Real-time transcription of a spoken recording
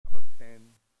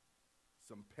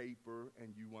some paper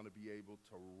and you want to be able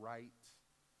to write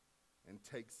and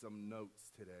take some notes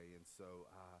today. And so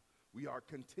we are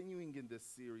continuing in this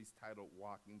series titled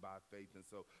Walking by Faith. And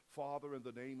so, Father, in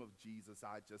the name of Jesus,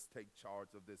 I just take charge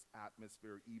of this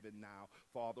atmosphere even now.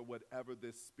 Father, whatever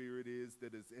this spirit is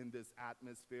that is in this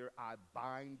atmosphere, I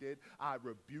bind it. I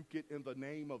rebuke it in the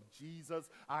name of Jesus.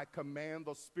 I command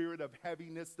the spirit of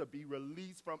heaviness to be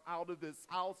released from out of this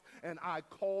house, and I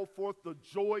call forth the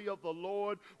joy of the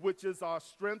Lord, which is our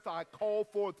strength. I call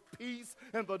forth peace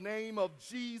in the name of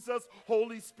Jesus.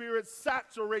 Holy Spirit,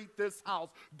 saturate this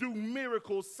house. Do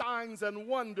miracles, signs, and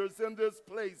wonders in this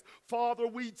place. Father,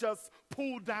 we just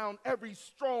pull down every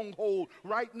stronghold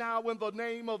right now in the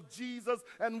name of Jesus,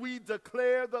 and we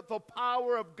declare that the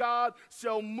power of God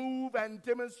shall move and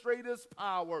demonstrate his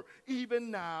power even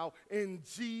now in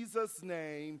Jesus'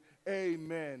 name.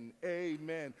 Amen.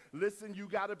 Amen. Listen, you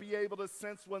got to be able to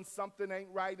sense when something ain't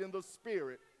right in the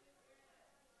spirit.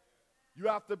 You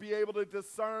have to be able to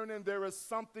discern, and there is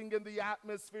something in the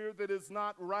atmosphere that is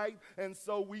not right, and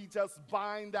so we just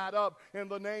bind that up in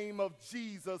the name of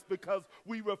Jesus, because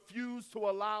we refuse to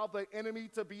allow the enemy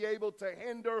to be able to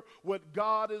hinder what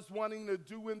God is wanting to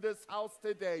do in this house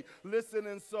today. Listen,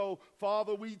 and so,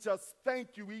 Father, we just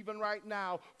thank you even right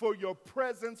now for your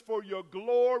presence, for your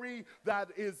glory that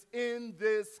is in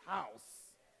this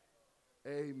house.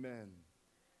 Amen.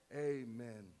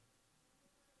 Amen.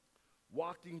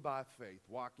 Walking by faith,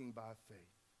 walking by faith.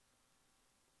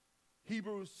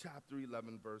 Hebrews chapter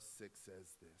 11 verse 6 says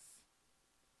this.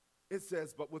 It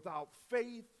says, but without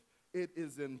faith it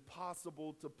is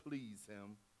impossible to please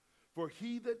him. For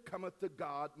he that cometh to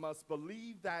God must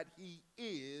believe that he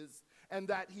is, and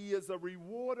that he is a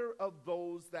rewarder of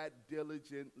those that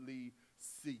diligently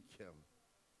seek him.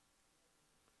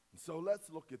 And so let's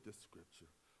look at this scripture.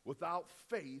 Without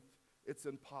faith, it's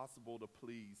impossible to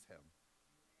please him.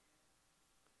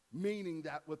 Meaning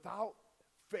that without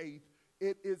faith,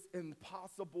 it is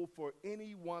impossible for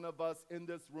any one of us in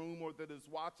this room or that is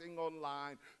watching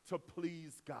online to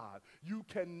please God. You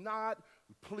cannot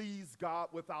please God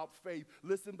without faith.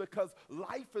 Listen, because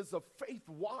life is a faith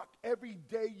walk. Every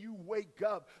day you wake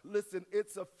up, listen,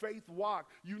 it's a faith walk.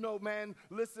 You know, man,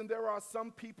 listen, there are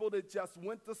some people that just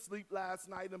went to sleep last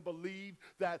night and believe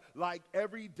that like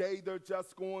every day they're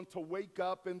just going to wake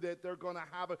up and that they're going to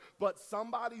have it. But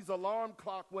somebody's alarm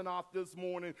clock went off this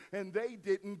morning and they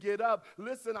didn't get up.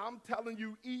 Listen, I'm telling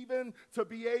you, even to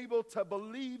be able to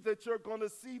believe that you're going to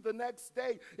see the next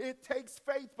day, it takes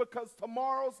faith, because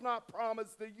tomorrow's not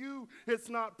promised to you, it's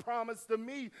not promised to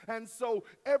me. And so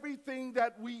everything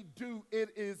that we do, it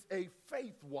is a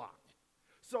faith walk.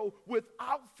 So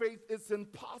without faith, it's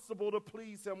impossible to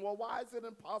please him. Well, why is it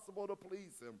impossible to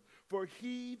please him? For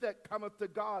he that cometh to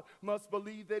God must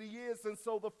believe that he is. And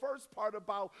so the first part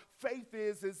about faith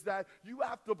is that you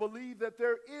have to believe that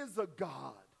there is a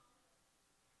God.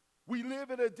 We live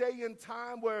in a day and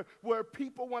time where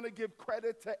people want to give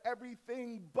credit to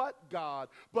everything but God.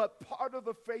 But part of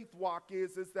the faith walk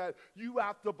is that you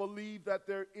have to believe that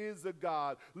there is a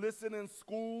God. Listen, in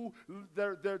school,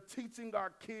 they're teaching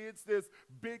our kids this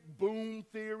big boom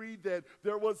theory, that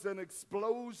there was an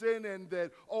explosion and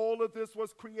that all of this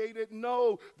was created.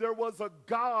 No, there was a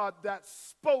God that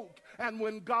spoke. And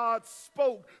when God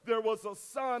spoke, there was a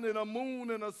sun and a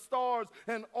moon and a stars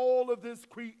and all of this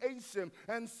creation.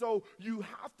 And so you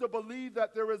have to believe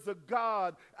that there is a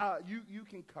God. You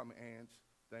can come, Ange.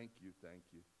 Thank you, thank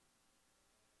you.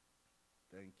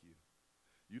 Thank you.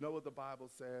 You know what the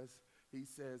Bible says? He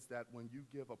says that when you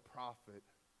give a prophet,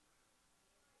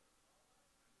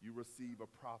 you receive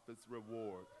a prophet's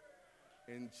reward.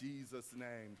 In Jesus'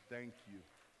 name, thank you.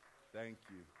 Thank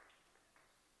you.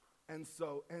 And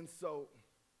so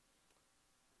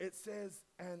it says,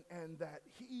 and that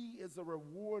he is a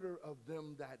rewarder of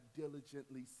them that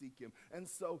diligently seek him. And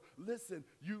so, listen,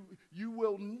 you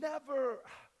will never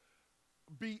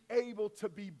be able to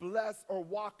be blessed or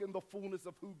walk in the fullness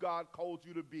of who God called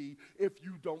you to be if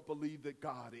you don't believe that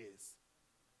God is.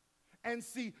 And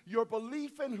see, your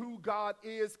belief in who God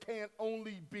is can't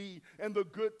only be in the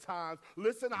good times.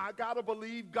 Listen, I got to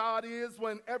believe God is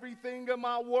when everything in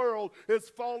my world is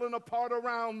falling apart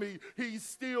around me. He's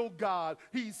still God.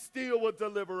 He's still a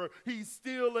deliverer. He's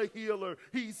still a healer.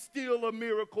 He's still a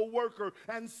miracle worker.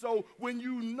 And so when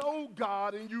you know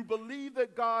God and you believe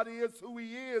that God is who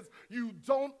he is, you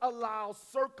don't allow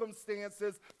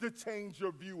circumstances to change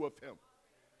your view of him.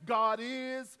 God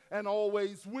is and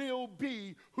always will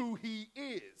be who he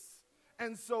is.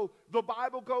 And so the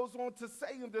Bible goes on to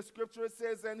say in the scripture, it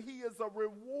says, and he is a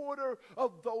rewarder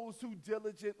of those who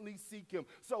diligently seek him.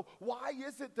 So why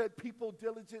is it that people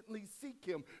diligently seek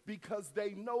him? Because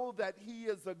they know that he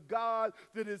is a God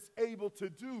that is able to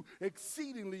do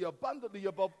exceedingly abundantly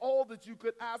above all that you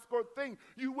could ask or think.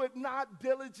 You would not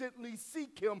diligently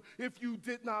seek him if you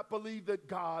did not believe that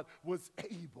God was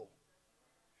able.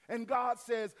 And God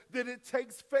says that it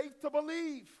takes faith to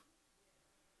believe.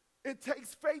 It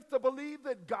takes faith to believe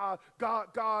that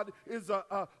God is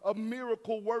a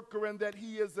miracle worker and that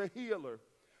he is a healer.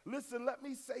 Listen, let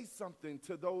me say something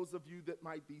to those of you that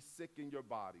might be sick in your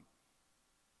body.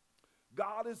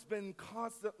 God has been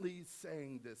constantly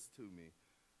saying this to me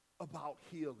about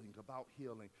healing, about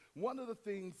healing. One of the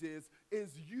things is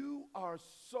you are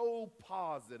so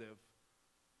positive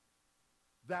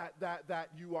that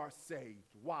you are saved.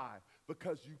 Why?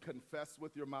 Because you confess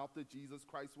with your mouth that Jesus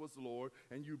Christ was Lord,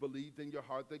 and you believed in your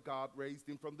heart that God raised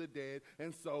him from the dead,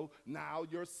 and so now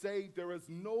you're saved. There is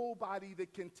nobody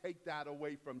that can take that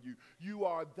away from you. You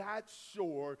are that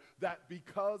sure that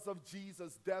because of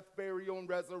Jesus' death, burial, and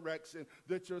resurrection,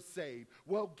 that you're saved.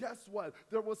 Well, guess what?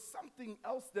 There was something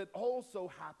else that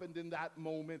also happened in that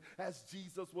moment as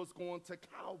Jesus was going to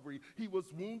Calvary. He was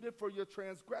wounded for your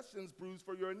transgressions, bruised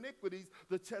for your iniquities.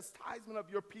 The chastisement of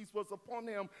your peace was upon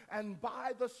him, and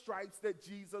by the stripes that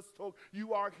Jesus took,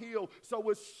 you are healed. So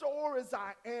as sure as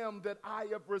I am that I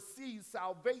have received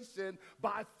salvation,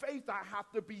 by faith I have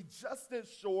to be just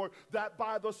as sure that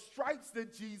by the stripes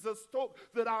that Jesus took,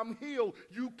 that I'm healed.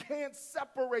 You can't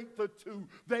separate the two.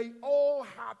 They all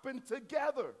happen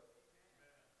together.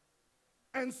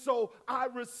 And so I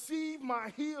receive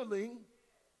my healing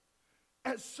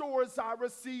as sure as I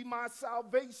receive my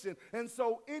salvation. And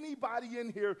so anybody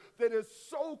in here that is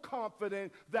so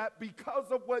confident that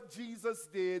because of what Jesus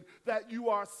did, that you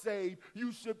are saved,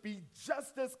 you should be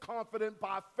just as confident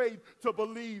by faith to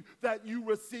believe that you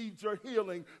received your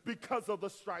healing because of the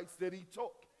stripes that he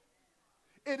took.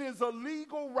 It is a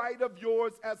legal right of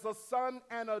yours as a son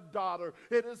and a daughter.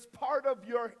 It is part of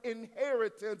your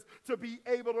inheritance to be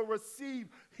able to receive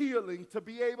healing, to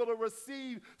be able to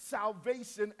receive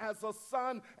salvation as a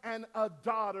son and a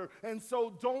daughter. And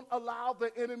so don't allow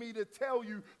the enemy to tell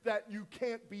you that you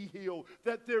can't be healed,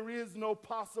 that there is no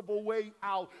possible way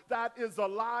out. That is a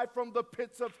lie from the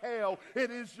pits of hell. It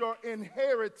is your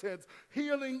inheritance.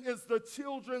 Healing is the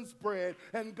children's bread.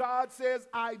 And God says,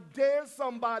 I dare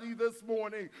somebody this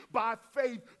morning by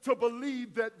faith to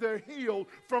believe that they're healed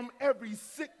from every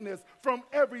sickness, from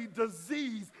every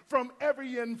disease, from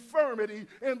every infirmity.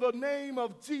 In the name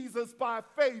of Jesus, by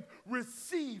faith,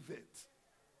 receive it.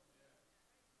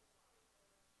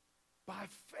 By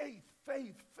faith,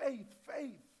 faith, faith,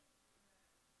 faith.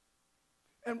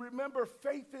 And remember,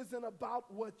 faith isn't about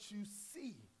what you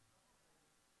see.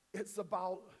 It's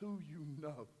about who you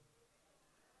know.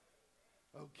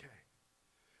 Okay.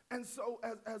 And so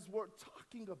as we're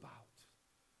talking about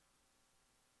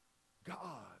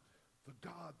God, the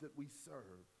God that we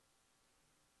serve,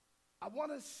 I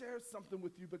want to share something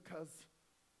with you because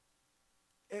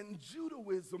in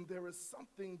Judaism there is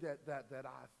something that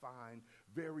I find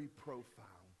very profound.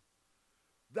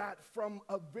 That from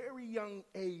a very young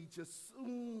age, as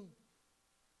soon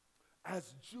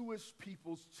as Jewish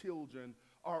people's children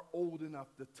are old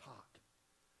enough to talk,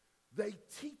 they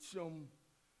teach them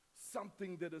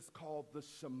something that is called the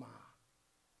Shema.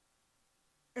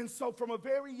 And so from a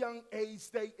very young age,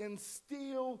 they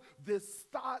instill this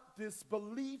thought, this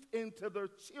belief into their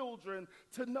children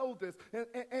to know this.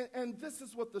 And this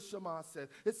is what the Shema said.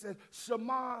 It said,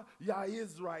 Shema Ya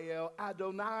Israel,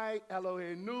 Adonai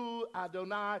Eloheinu,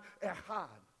 Adonai Echad.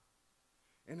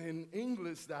 And in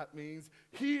English, that means,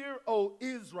 hear, O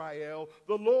Israel,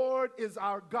 the Lord is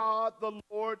our God, the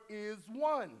Lord is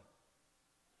one.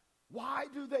 Why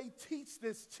do they teach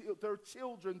their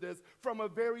children this from a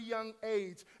very young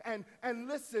age? And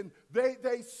listen,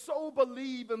 they so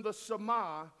believe in the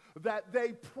Shema that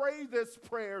they pray this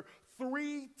prayer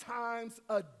 3 times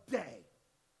a day.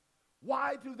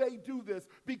 Why do they do this?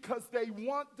 Because they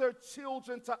want their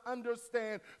children to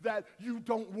understand that you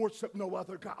don't worship no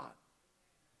other God.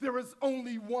 There is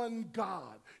only one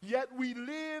God. Yet we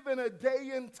live in a day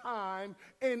and time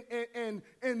in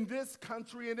this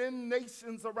country and in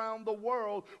nations around the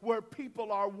world where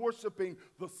people are worshiping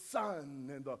the sun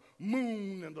and the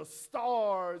moon and the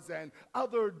stars and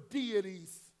other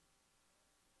deities.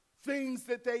 Things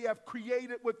that they have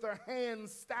created with their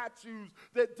hands, statues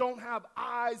that don't have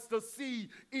eyes to see,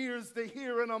 ears to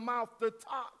hear, and a mouth to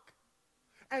talk.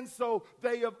 And so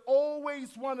they have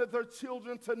always wanted their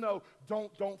children to know,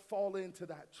 don't fall into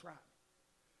that trap.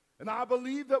 And I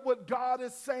believe that what God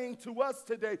is saying to us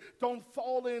today, don't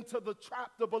fall into the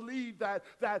trap to believe that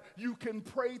you can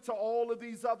pray to all of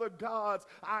these other gods.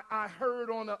 I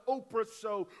heard on an Oprah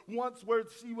show once where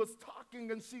she was talking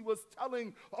and she was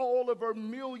telling all of her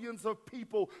millions of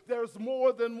people there's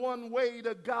more than one way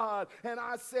to God. And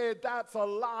I said, that's a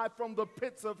lie from the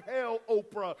pits of hell,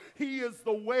 Oprah. He is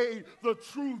the way, the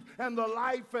truth, and the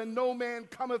life, and no man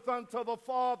cometh unto the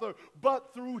Father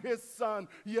but through his Son,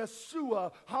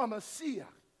 Yeshua HaMashiach,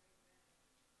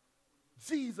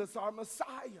 Jesus our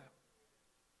Messiah.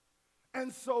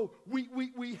 And so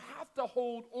we have to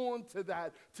hold on to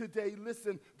that today.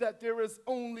 Listen, that there is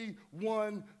only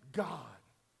one God.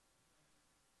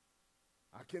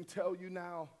 I can tell you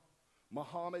now,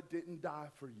 Muhammad didn't die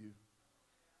for you.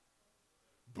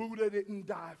 Buddha didn't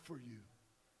die for you.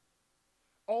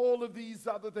 All of these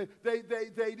other things, they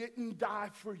didn't die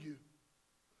for you.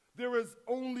 There is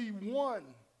only one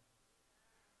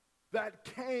that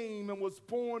came and was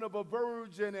born of a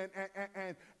virgin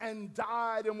and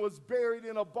died and was buried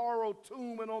in a borrowed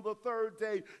tomb, and on the third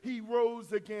day he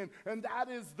rose again. And that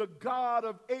is the God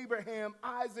of Abraham,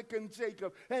 Isaac, and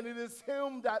Jacob. And it is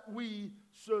him that we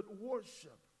should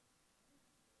worship.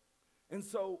 And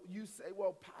so you say,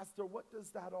 well, Pastor, what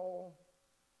does that all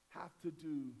have to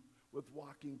do with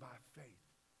walking by faith?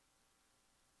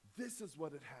 This is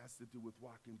what it has to do with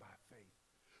walking by faith.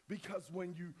 Because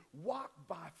when you walk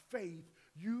by faith,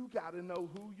 you got to know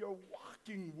who you're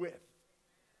walking with.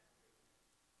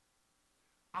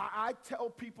 I tell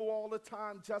people all the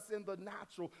time, just in the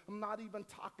natural, I'm not even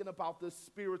talking about the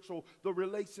spiritual, the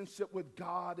relationship with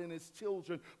God and his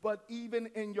children, but even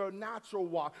in your natural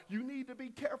walk, you need to be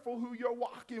careful who you're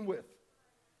walking with.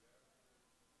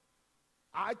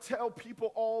 I tell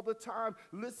people all the time,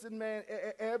 listen, man,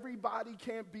 everybody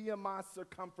can't be in my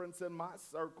circumference, in my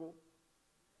circle.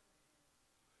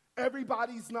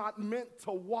 Everybody's not meant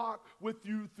to walk with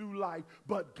you through life,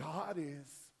 but God is.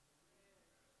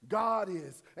 God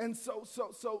is. And so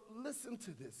listen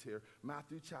to this here.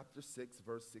 Matthew chapter 6,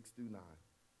 verse 6 through 9.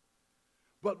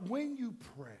 But when you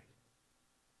pray,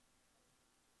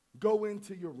 go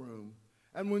into your room,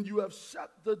 and when you have shut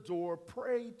the door,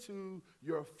 pray to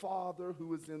your Father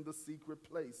who is in the secret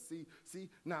place. See,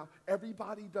 now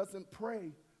everybody doesn't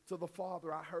pray to the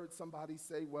Father. I heard somebody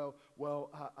say,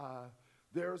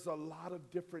 there's a lot of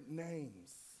different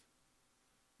names.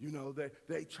 You know,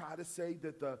 they try to say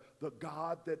that the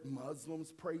God that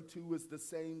Muslims pray to is the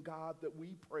same God that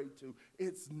we pray to.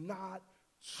 It's not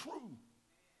true.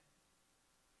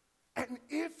 And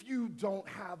if you don't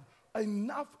have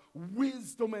enough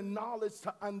wisdom and knowledge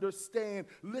to understand,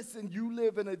 listen, you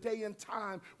live in a day and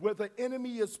time where the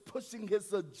enemy is pushing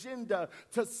his agenda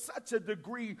to such a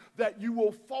degree that you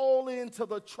will fall into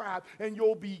the trap and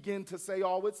you'll begin to say,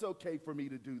 oh, it's okay for me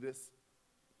to do this.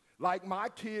 Like my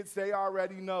kids, they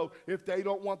already know if they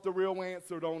don't want the real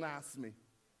answer, don't ask me.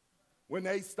 When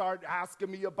they start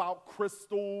asking me about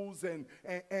crystals and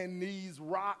these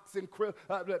rocks and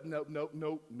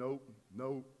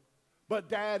nope. But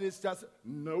Dad is just,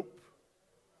 nope.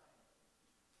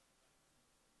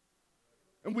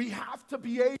 And we have to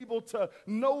be able to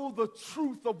know the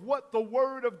truth of what the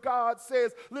Word of God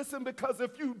says. Listen, because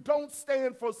if you don't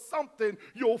stand for something,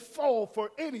 you'll fall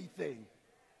for anything.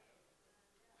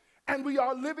 And we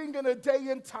are living in a day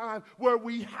and time where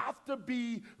we have to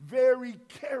be very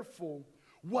careful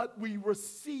what we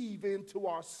receive into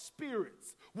our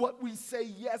spirits, what we say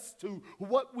yes to,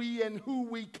 what we and who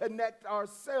we connect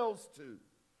ourselves to.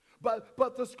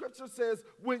 But the scripture says,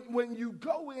 when you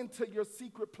go into your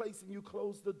secret place and you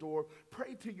close the door,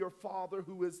 pray to your Father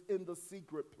who is in the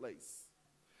secret place.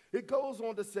 It goes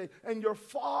on to say, and your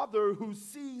Father who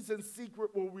sees in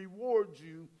secret will reward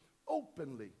you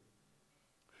openly.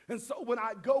 And so when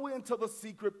I go into the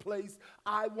secret place,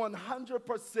 I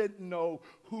 100% know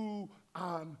who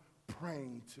I'm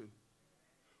praying to,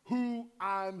 who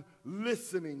I'm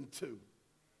listening to.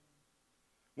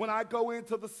 When I go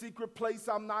into the secret place,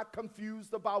 I'm not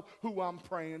confused about who I'm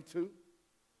praying to.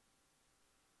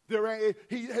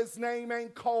 His name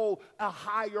ain't called a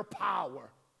higher power.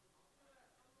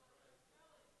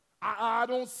 I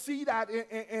don't see that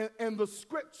in the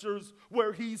scriptures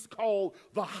where he's called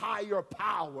the higher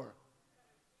power.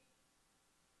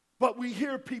 But we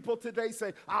hear people today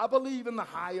say, I believe in the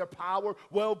higher power.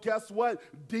 Well, guess what?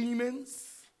 Demons,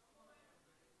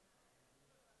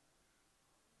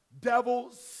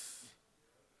 devils,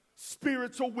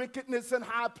 spiritual wickedness in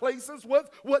high places.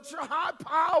 What's your high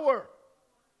power?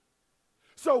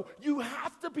 So you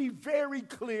have to be very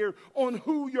clear on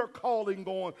who you're calling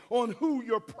on who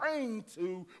you're praying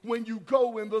to when you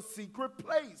go in the secret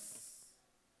place.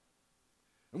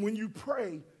 And when you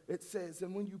pray, it says,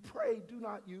 and when you pray, do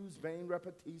not use vain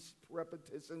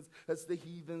repetitions as the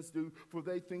heathens do, for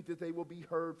they think that they will be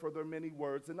heard for their many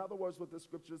words. In other words, what the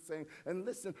scripture is saying, and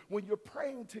listen, when you're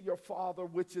praying to your Father,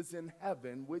 which is in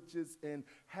heaven,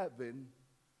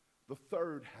 the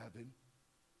third heaven,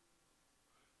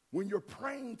 when you're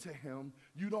praying to him,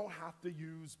 you don't have to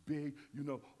use big,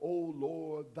 oh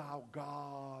Lord, thou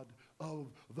God of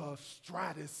the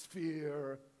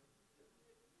stratosphere.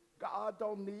 God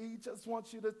don't need, just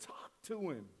wants you to talk to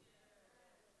him.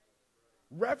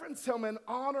 Reverence him and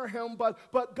honor him,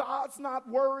 but God's not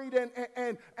worried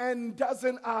and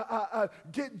doesn't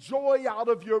get joy out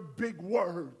of your big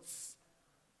words.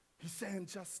 He's saying,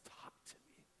 just talk to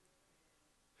me.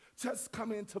 Just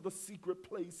come into the secret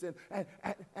place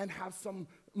and have some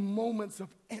moments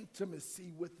of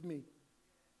intimacy with me.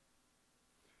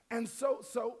 And so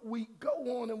we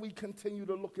go on and we continue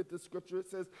to look at the scripture. It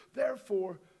says,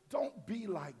 therefore, don't be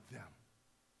like them.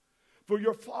 For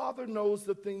your Father knows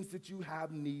the things that you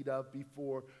have need of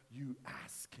before you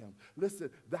ask him. Listen,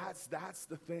 that's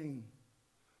the thing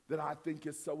that I think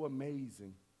is so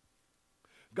amazing.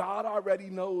 God already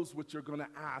knows what you're going to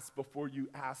ask before you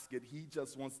ask it. He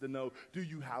just wants to know, do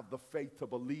you have the faith to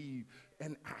believe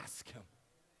and ask him?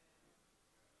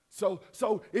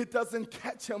 So it doesn't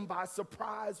catch him by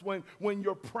surprise when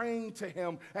you're praying to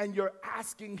him and you're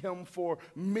asking him for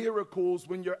miracles,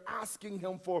 when you're asking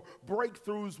him for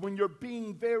breakthroughs, when you're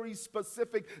being very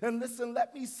specific. And listen,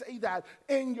 let me say that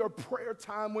in your prayer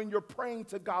time, when you're praying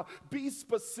to God, be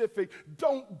specific.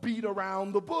 Don't beat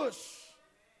around the bush.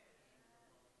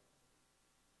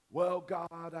 Well,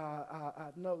 God, I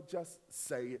know, just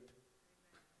say it.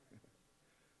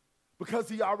 Because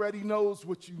he already knows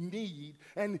what you need.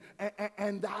 And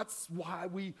that's why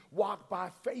we walk by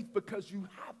faith, because you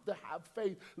have to have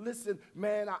faith. Listen,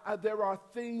 man, there are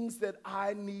things that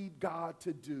I need God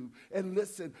to do. And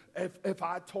listen, if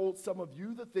I told some of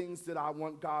you the things that I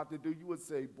want God to do, you would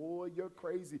say, boy, you're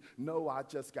crazy. No, I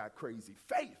just got crazy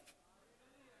faith.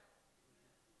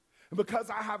 And because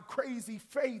I have crazy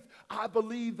faith, I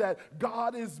believe that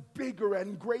God is bigger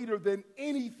and greater than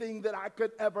anything that I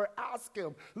could ever ask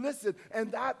him. Listen,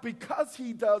 and that because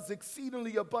he does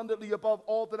exceedingly abundantly above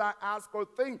all that I ask or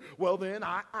think, well then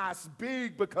I ask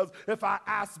big, because if I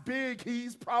ask big,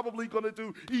 he's probably going to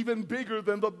do even bigger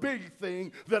than the big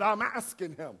thing that I'm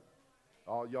asking him.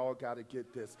 Oh, y'all got to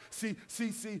get this. See,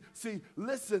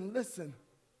 listen.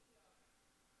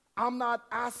 I'm not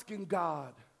asking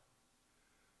God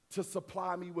to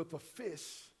supply me with a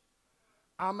fish.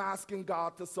 I'm asking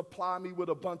God to supply me with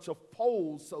a bunch of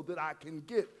poles so that I can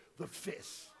get the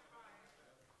fish.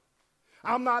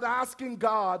 I'm not asking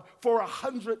God for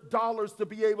 $100 to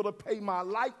be able to pay my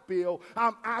light bill.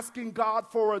 I'm asking God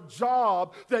for a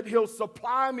job that he'll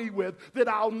supply me with, that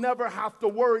I'll never have to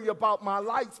worry about my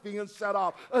lights being shut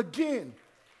off again.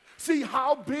 See,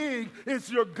 how big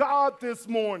is your God this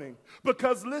morning?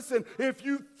 Because listen, if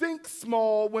you think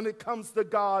small when it comes to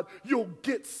God, you'll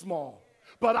get small.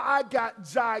 But I got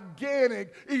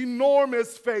gigantic,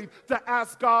 enormous faith to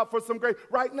ask God for some great.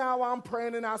 Right now, I'm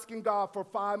praying and asking God for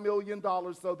 $5 million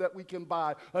so that we can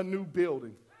buy a new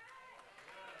building.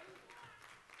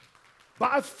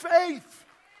 By faith.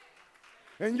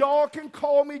 And y'all can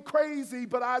call me crazy,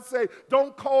 but I say,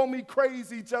 don't call me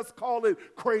crazy, just call it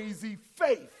crazy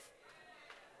faith.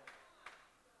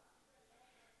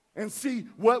 And see,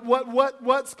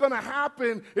 what's going to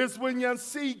happen is when you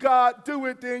see God do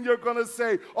it, then you're going to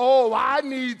say, oh, I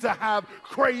need to have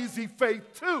crazy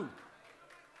faith too.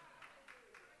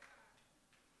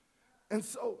 And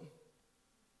so,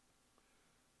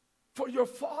 for your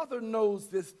Father knows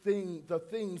the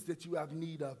things that you have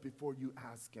need of before you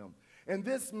ask him. In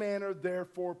this manner,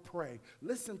 therefore, pray.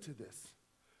 Listen to this.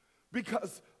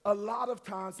 Because a lot of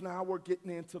times now we're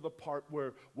getting into the part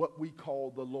where what we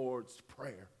call the Lord's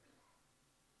Prayer.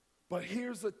 But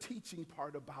here's a teaching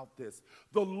part about this.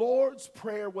 The Lord's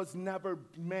Prayer was never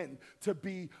meant to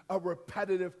be a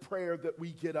repetitive prayer that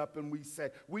we get up and we say.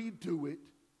 We do it,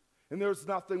 and there's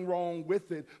nothing wrong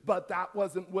with it, but that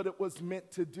wasn't what it was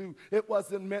meant to do. It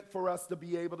wasn't meant for us to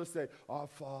be able to say, Our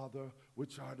Father,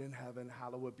 which art in heaven,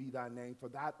 hallowed be thy name. For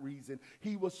that reason,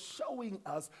 he was showing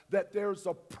us that there's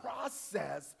a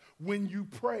process when you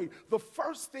pray. The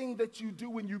first thing that you do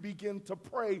when you begin to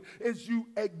pray is you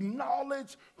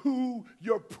acknowledge who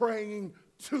you're praying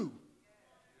to.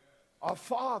 Our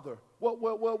Father.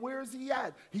 Well, where is he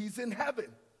at? He's in heaven.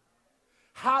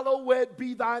 Hallowed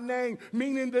be thy name,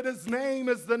 meaning that his name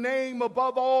is the name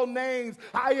above all names.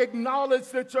 I acknowledge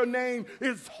that your name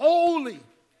is holy.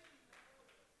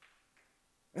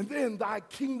 And then thy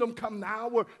kingdom come.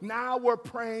 Now we're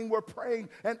praying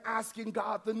and asking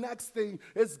God. The next thing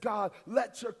is, God,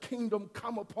 let your kingdom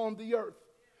come upon the earth.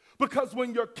 Because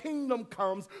when your kingdom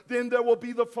comes, then there will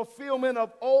be the fulfillment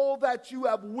of all that you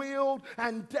have willed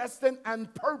and destined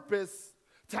and purposed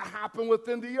to happen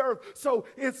within the earth. So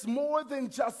it's more than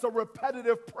just a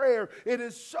repetitive prayer. It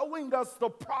is showing us the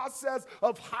process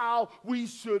of how we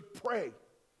should pray.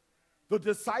 The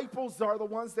disciples are the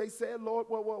ones, they said, Lord,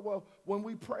 well, when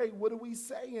we pray, what do we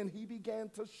say? And he began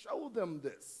to show them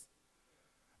this.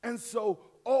 And so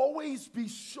always be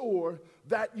sure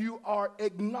that you are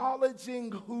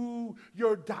acknowledging who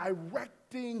you're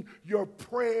directing your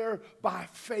prayer by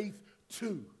faith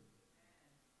to.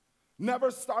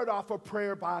 Never start off a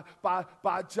prayer by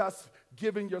just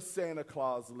giving your Santa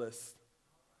Claus list.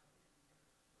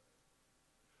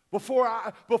 Before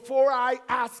I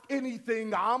ask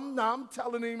anything, I'm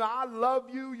telling him, I love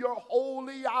you, you're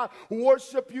holy, I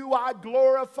worship you, I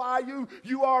glorify you,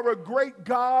 you are a great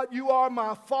God, you are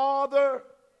my Father.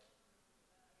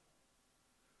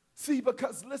 See,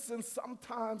 because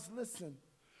sometimes,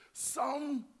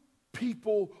 some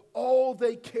people, all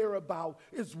they care about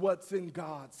is what's in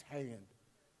God's hand.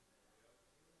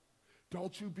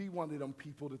 Don't you be one of them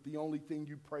people that the only thing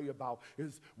you pray about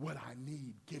is what I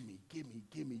need. Gimme, gimme,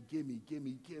 gimme, gimme,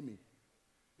 gimme, gimme.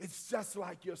 It's just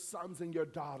like your sons and your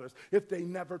daughters. If they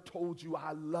never told you,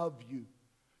 I love you,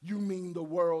 you mean the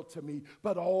world to me.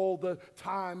 But all the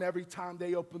time, every time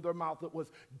they opened their mouth, it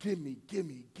was gimme,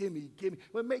 gimme, gimme, gimme.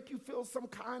 It would make you feel some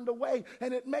kind of way.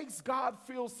 And it makes God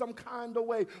feel some kind of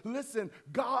way. Listen,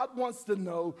 God wants to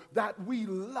know that we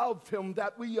love him,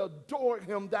 that we adore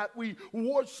him, that we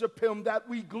worship him, that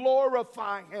we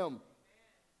glorify him.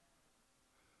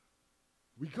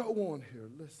 We go on here,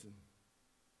 listen.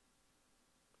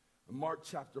 Mark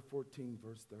chapter 14,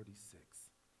 verse 36.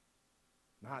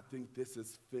 Now, I think this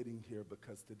is fitting here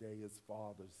because today is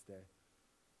Father's Day.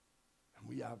 And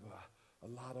we have a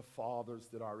lot of fathers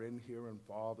that are in here and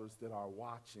fathers that are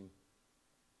watching.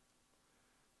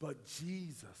 But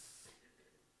Jesus,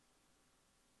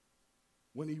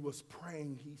 when he was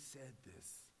praying, he said this.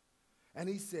 And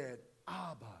he said,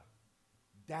 Abba,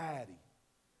 Daddy,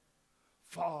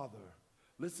 Father.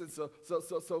 Listen, so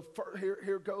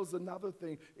here goes another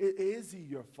thing. Is he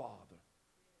your Father?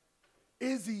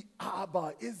 Is he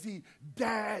Abba? Is he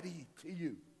Daddy to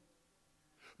you?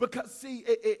 Because see,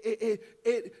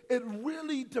 it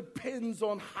really depends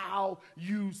on how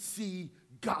you see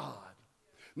God.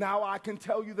 Now, I can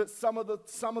tell you that some of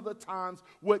the times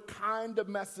what kind of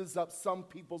messes up some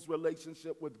people's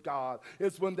relationship with God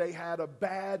is when they had a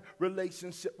bad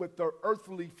relationship with their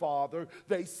earthly father,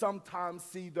 they sometimes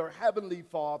see their heavenly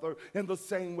Father in the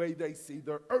same way they see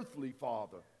their earthly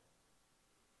father.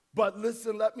 But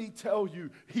listen, let me tell you,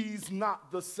 he's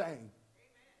not the same.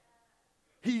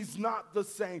 He's not the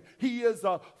same. He is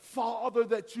a Father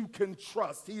that you can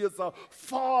trust. He is a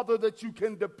Father that you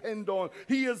can depend on.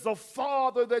 He is a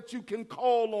Father that you can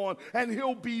call on, and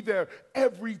he'll be there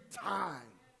every time.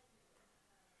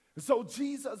 So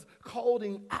Jesus called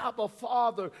him Abba,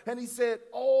 Father, and he said,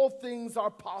 all things are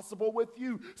possible with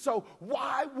you. So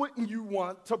why wouldn't you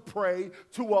want to pray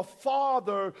to a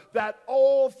Father that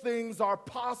all things are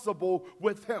possible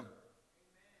with him?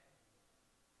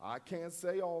 I can't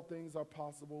say all things are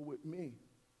possible with me.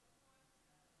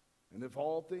 And if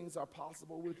all things are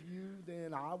possible with you,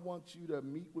 then I want you to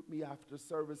meet with me after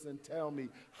service and tell me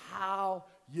how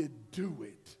you do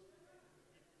it.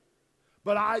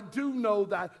 But I do know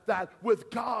that with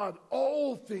God,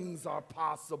 all things are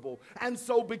possible. And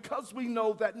so because we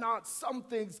know that not some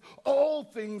things, all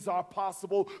things are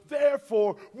possible,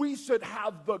 therefore we should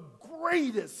have the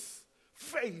greatest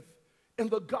faith in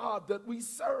the God that we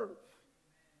serve.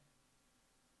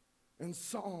 In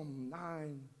Psalm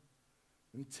 9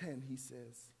 and 10, he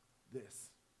says this.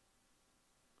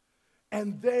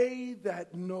 And they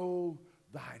that know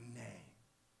thy name.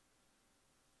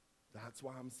 That's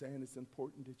why I'm saying it's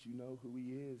important that you know who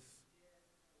he is,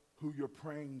 who you're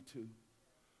praying to,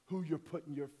 who you're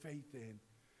putting your faith in.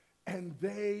 And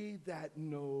they that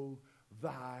know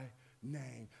thy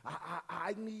name.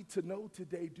 I need to know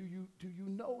today, do you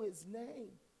know his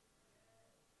name?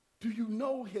 Do you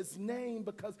know his name?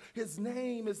 Because his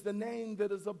name is the name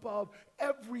that is above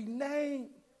every name.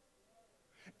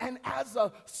 And as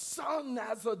a son,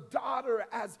 as a daughter,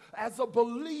 as a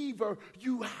believer,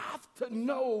 you have to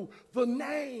know the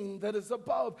name that is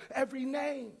above every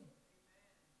name.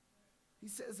 He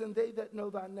says, and they that know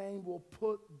thy name will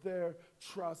put their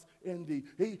trust in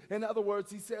thee. In other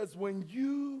words, he says, when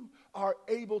you are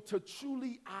able to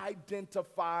truly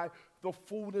identify the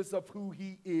fullness of who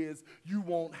he is, you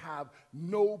won't have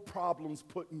no problems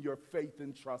putting your faith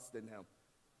and trust in him.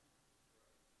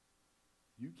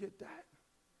 You get that?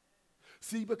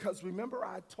 See, because remember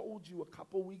I told you a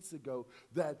couple weeks ago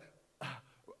that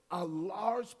a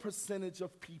large percentage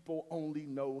of people only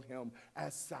know him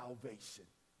as salvation.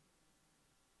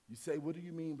 You say, what do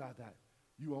you mean by that?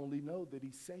 You only know that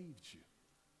he saved you.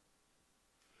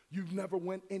 You've never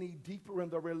went any deeper in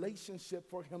the relationship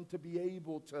for him to be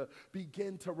able to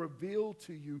begin to reveal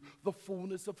to you the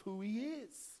fullness of who he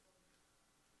is.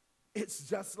 It's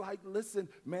just like, listen,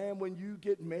 man, when you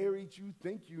get married, you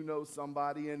think you know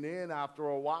somebody, and then after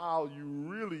a while, you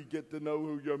really get to know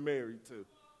who you're married to.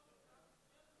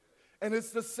 And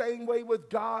it's the same way with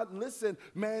God. Listen,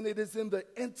 man, it is in the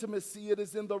intimacy, it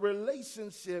is in the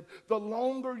relationship. The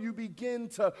longer you begin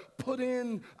to put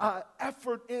in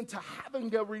effort into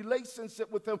having a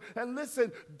relationship with him. And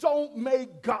listen, don't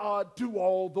make God do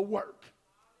all the work.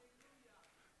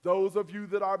 Those of you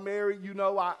that are married, you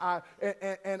know,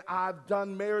 I've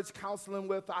done marriage counseling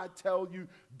with, I tell you,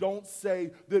 don't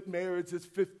say that marriage is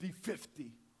 50-50.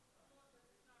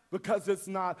 Because it's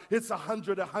not, it's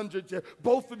 100.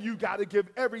 Both of you got to give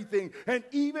everything. And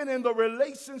even in the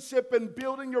relationship and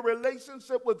building your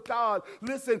relationship with God,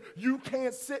 listen, you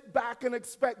can't sit back and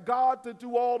expect God to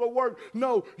do all the work.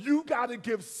 No, you got to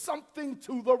give something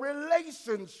to the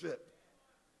relationship.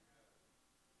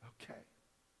 Okay.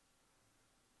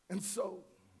 And so,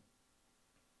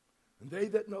 and they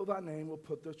that know thy name will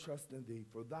put their trust in thee,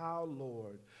 for thou,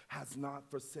 Lord, has not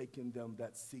forsaken them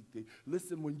that seek thee.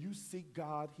 Listen, when you seek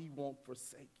God, he won't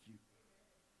forsake you.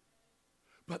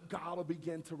 But God will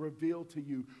begin to reveal to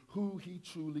you who he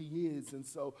truly is. And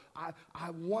so I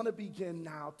want to begin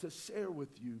now to share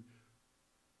with you,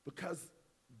 because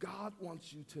God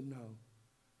wants you to know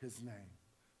his name.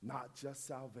 Not just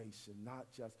salvation, not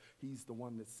just he's the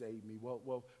one that saved me.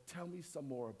 Well, tell me some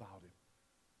more about him.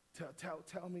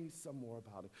 Tell me some more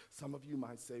about it. Some of you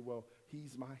might say, well,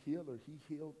 he's my healer. He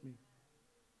healed me.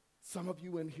 Some of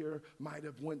you in here might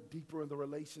have went deeper in the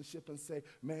relationship and say,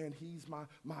 man, he's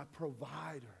my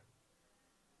provider.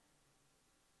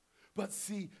 But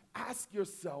see, ask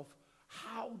yourself,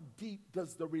 how deep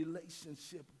does the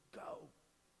relationship go?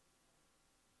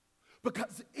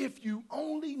 Because if you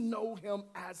only know him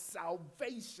as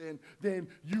salvation, then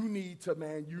you need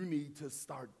to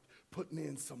start putting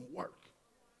in some work.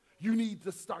 You need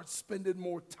to start spending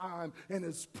more time in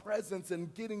his presence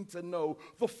and getting to know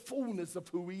the fullness of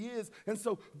who he is. And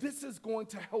so this is going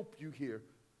to help you here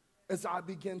as I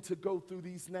begin to go through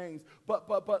these names.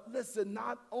 But listen,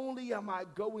 not only am I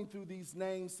going through these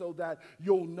names so that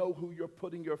you'll know who you're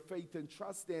putting your faith and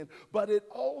trust in, but it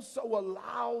also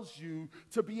allows you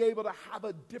to be able to have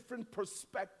a different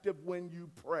perspective when you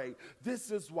pray. This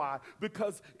is why,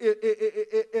 because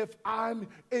if I'm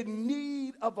in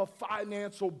need of a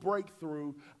financial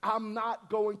breakthrough, I'm not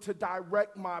going to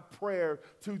direct my prayer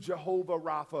to Jehovah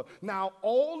Rapha. Now,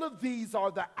 all of these are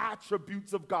the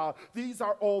attributes of God. These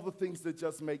are all the things that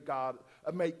just make God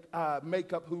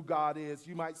make up who God is.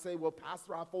 You might say, well,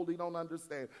 Pastor, I fully don't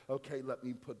understand. Okay, let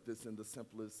me put this in the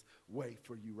simplest way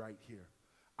for you right here.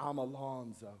 I'm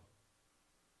Alonzo,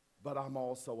 but I'm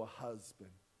also a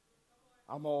husband.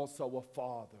 I'm also a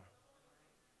father.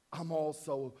 I'm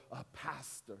also a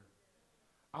pastor.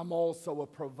 I'm also a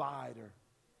provider.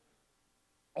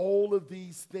 All of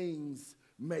these things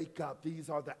make up, these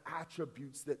are the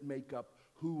attributes that make up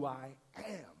who I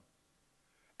am.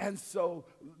 And so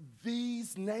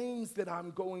these names that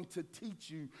I'm going to teach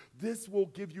you, this will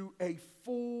give you a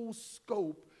full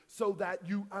scope so that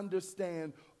you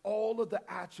understand all of the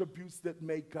attributes that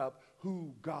make up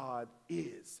who God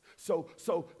is. So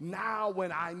now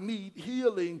when I need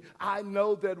healing, I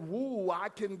know that, I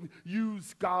can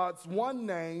use God's one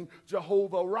name,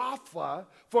 Jehovah Rapha,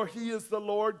 for he is the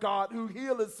Lord God who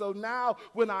healeth. So now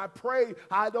when I pray,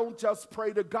 I don't just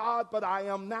pray to God, but I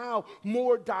am now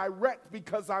more direct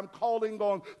because I'm calling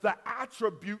on the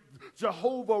attribute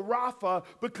Jehovah Rapha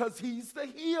because he's the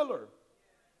healer.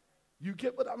 You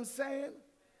get what I'm saying?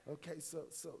 Okay, so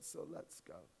let's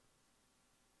go.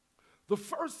 The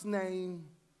first name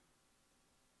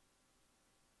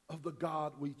of the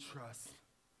God we trust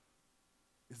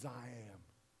is I am.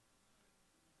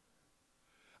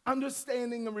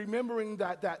 Understanding and remembering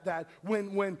that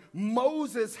when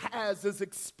Moses has his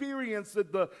experience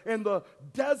in the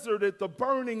desert at the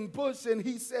burning bush, and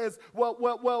he says,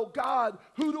 well, God,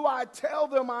 who do I tell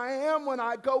them I am when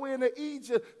I go into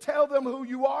Egypt? Tell them who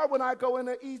you are when I go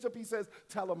into Egypt. He says,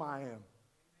 tell them I am.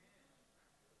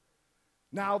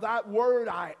 Now that word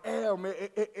I am,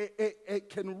 it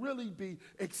can really be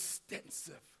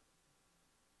extensive.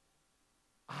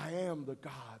 I am the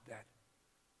God that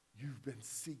you've been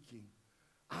seeking.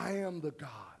 I am the God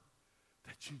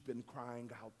that you've been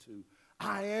crying out to.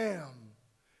 I am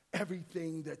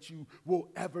everything that you will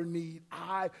ever need.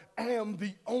 I am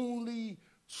the only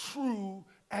true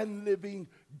and living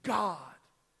God.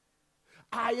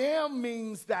 I am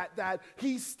means that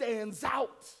he stands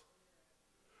out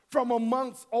from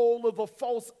amongst all of the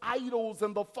false idols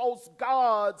and the false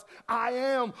gods. I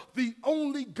am the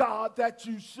only God that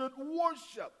you should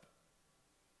worship.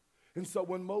 And so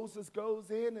when Moses goes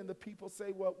in and the people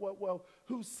say, well,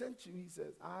 who sent you? He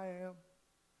says, I am.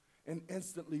 And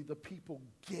instantly the people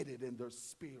get it in their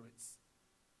spirits.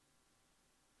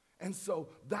 And so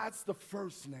that's the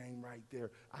first name right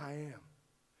there, I am.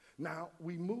 Now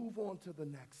we move on to the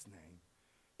next name.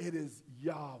 It is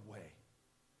Yahweh.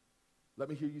 Let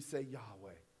me hear you say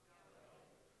Yahweh.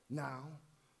 Now,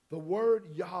 the word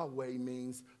Yahweh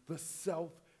means the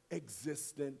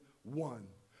self-existent one.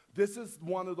 This is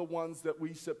one of the ones that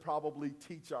we should probably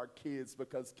teach our kids,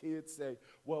 because kids say,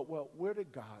 well, where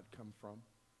did God come from?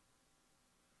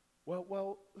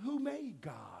 Well, who made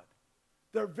God?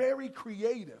 They're very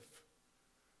creative.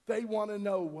 They want to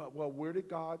know, well, where did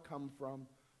God come from?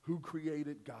 Who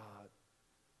created God?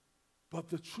 But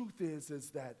the truth is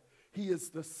that he is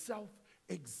the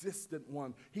self-existent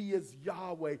one. He is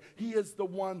Yahweh. He is the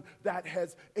one that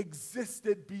has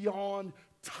existed beyond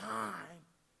time.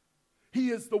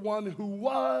 He is the one who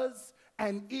was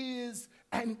and is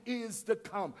to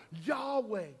come.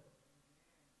 Yahweh.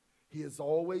 He has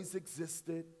always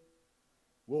existed,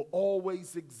 will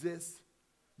always exist.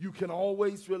 You can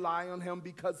always rely on him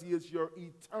because he is your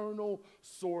eternal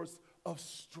source of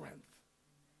strength.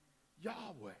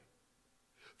 Yahweh.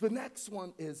 The next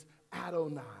one is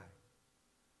Adonai,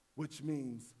 which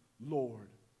means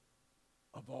Lord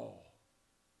of all.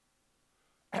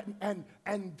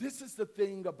 And this is the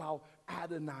thing about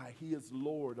Adonai. He is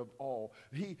Lord of all.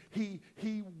 He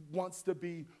wants to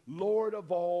be Lord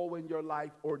of all in your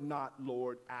life, or not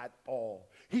Lord at all.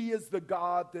 He is the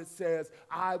God that says,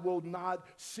 I will not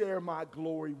share my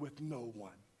glory with no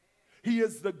one. He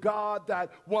is the God that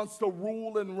wants to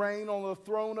rule and reign on the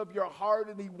throne of your heart,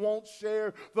 and he won't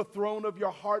share the throne of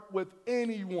your heart with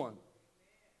anyone.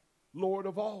 Lord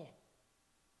of all.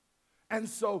 And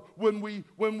so when we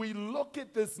look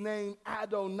at this name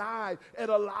Adonai, it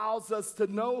allows us to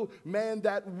know, man,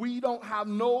 that we don't have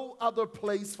no other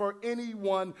place for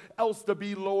anyone else to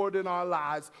be Lord in our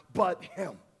lives but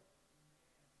him.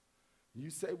 You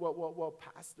say, well,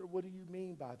 Pastor, what do you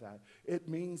mean by that? It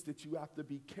means that you have to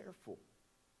be careful,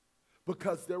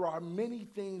 because there are many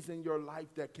things in your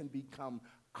life that can become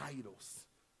idols,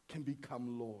 can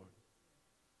become Lord.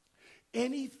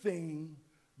 Anything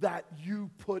that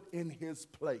you put in his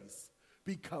place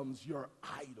becomes your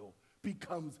idol,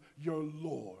 becomes your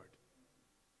Lord.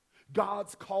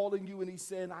 God's calling you and he's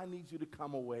saying, I need you to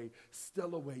come away,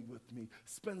 still away with me,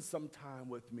 spend some time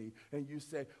with me. And you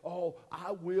say, oh,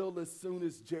 I will as soon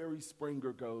as Jerry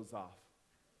Springer goes off.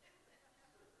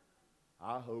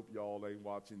 I hope y'all ain't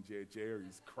watching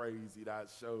Jerry's crazy.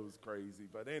 That show's crazy.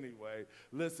 But anyway,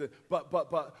 listen, but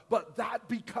that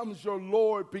becomes your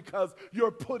Lord because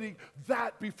you're putting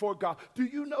that before God. Do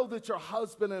you know that your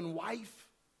husband and wife,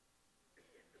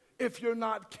 if you're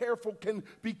not careful, can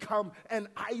become an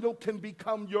idol, can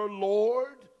become your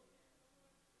Lord?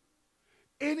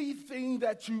 Anything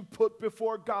that you put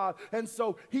before God. And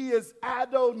so he is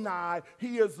Adonai.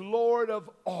 He is Lord of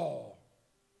all.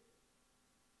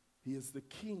 He is the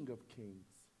King of kings.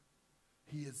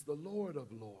 He is the Lord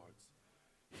of lords.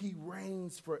 He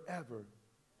reigns forever.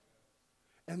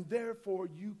 And therefore,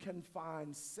 you can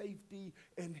find safety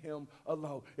in him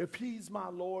alone. If he's my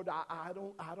Lord, I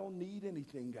don't need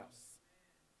anything else.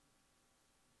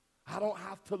 I don't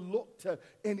have to look to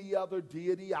any other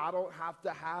deity. I don't have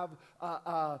to have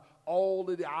all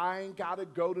of the, I ain't got to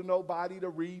go to nobody to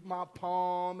read my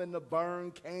palm and to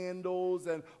burn candles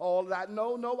and all that.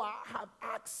 No, I have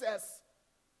access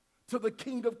to the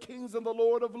King of kings and the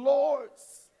Lord of lords.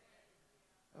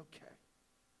 Okay.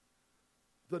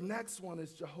 The next one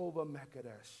is Jehovah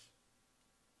Mekadesh.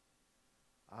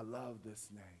 I love this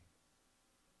name.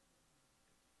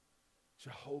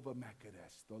 Jehovah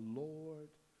Mekadesh, the Lord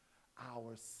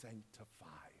our sanctifier.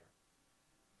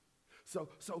 So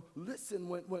listen,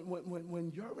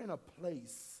 when you're in a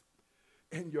place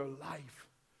in your life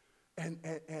and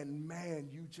man,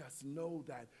 you just know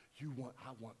that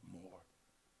I want more.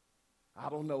 I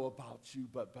don't know about you,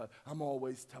 but I'm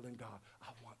always telling God, I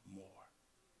want more.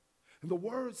 And the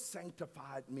word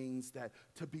sanctified means that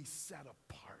to be set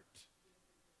apart.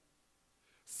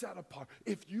 Set apart.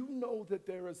 If you know that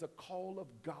there is a call of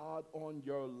God on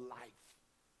your life,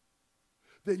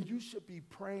 then you should be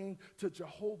praying to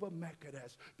Jehovah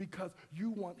Mekadesh because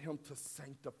you want him to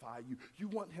sanctify you. You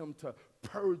want him to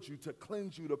purge you, to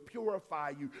cleanse you, to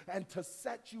purify you, and to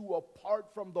set you apart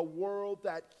from the world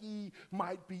that he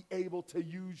might be able to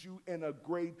use you in a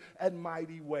great and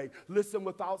mighty way. Listen,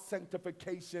 without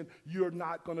sanctification, you're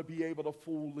not going to be able to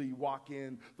fully walk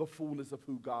in the fullness of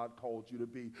who God called you to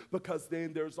be, because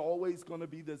then there's always going to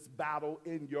be this battle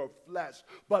in your flesh.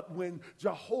 But when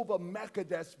Jehovah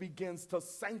Mekadesh begins to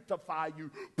sanctify you,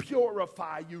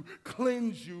 purify you,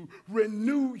 cleanse you,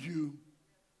 renew you,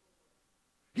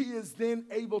 he is then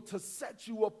able to set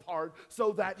you apart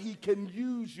so that he can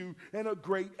use you in a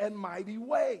great and mighty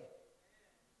way.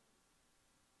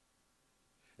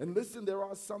 And listen, there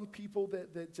are some people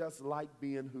that just like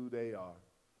being who they are.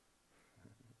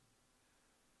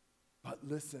 But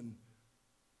listen,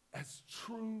 as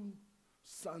true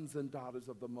sons and daughters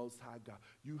of the Most High God,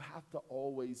 you have to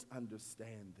always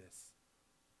understand this,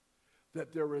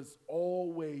 that there is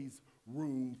always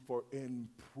room for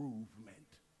improvement.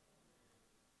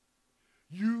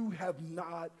 You have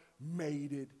not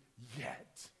made it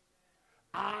yet.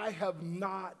 I have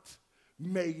not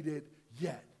made it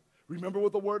yet. Remember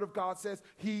what the Word of God says?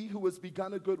 He who has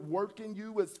begun a good work in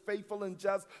you is faithful and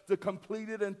just to complete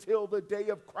it until the day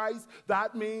of Christ.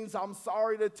 That means, I'm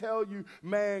sorry to tell you,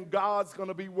 man, God's going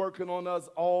to be working on us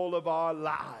all of our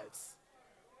lives.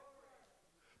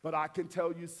 But I can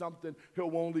tell you something,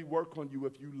 he'll only work on you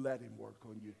if you let him work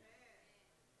on you.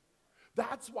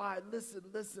 That's why, listen,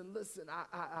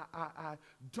 I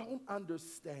don't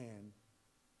understand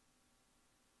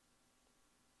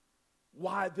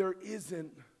why there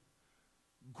isn't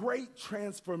great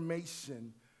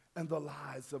transformation in the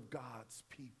lives of God's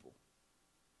people.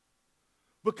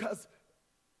 Because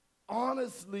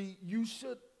honestly, you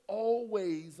should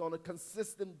always, on a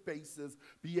consistent basis,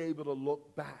 be able to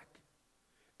look back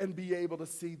and be able to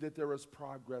see that there is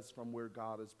progress from where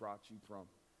God has brought you from.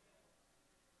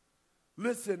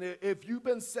 Listen, if you've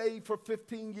been saved for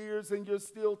 15 years and you're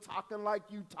still talking like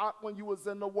you talked when you was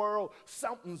in the world,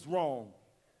 something's wrong.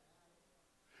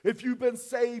 If you've been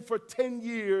saved for 10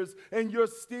 years and you're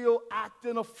still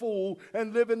acting a fool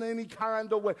and living any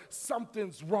kind of way,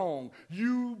 something's wrong.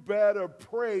 You better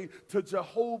pray to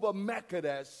Jehovah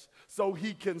Mekadesh so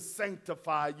he can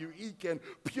sanctify you, he can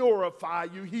purify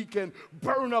you, he can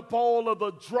burn up all of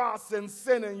the dross and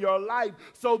sin in your life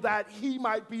so that he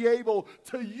might be able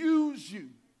to use you.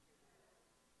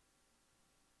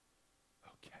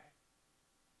 Okay.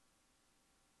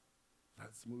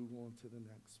 Let's move on to the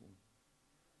next one.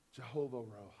 Jehovah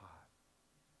Rohi,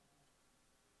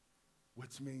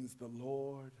 which means the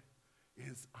Lord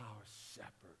is our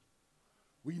shepherd.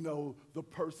 We know the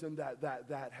person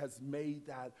that has made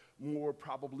that more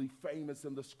probably famous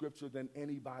in the scripture than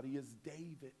anybody is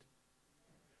David.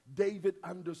 David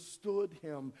understood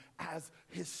him as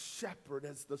his shepherd,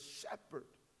 as the shepherd.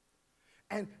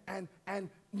 And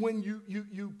when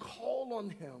you call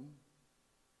on him,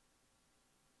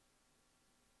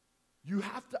 you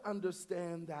have to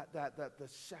understand that the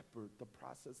shepherd, the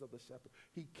process of the shepherd,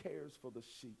 he cares for the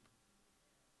sheep.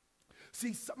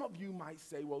 See, some of you might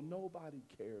say, well, nobody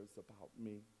cares about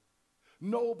me.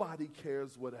 Nobody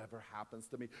cares whatever happens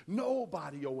to me.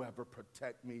 Nobody will ever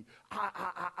protect me.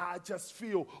 I just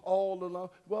feel all alone.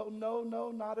 Well, no,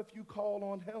 not if you call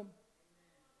on him.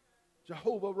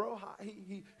 Jehovah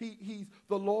Rohi, he's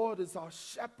the Lord is our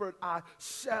shepherd. I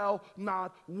shall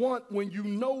not want. When you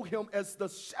know him as the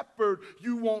shepherd,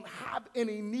 you won't have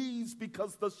any needs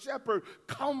because the shepherd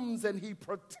comes and he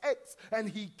protects and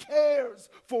he cares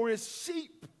for his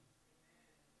sheep.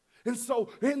 And so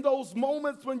in those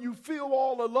moments when you feel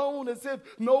all alone, as if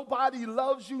nobody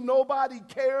loves you, nobody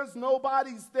cares,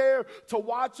 nobody's there to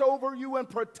watch over you and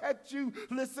protect you,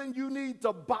 listen, you need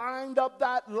to bind up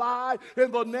that lie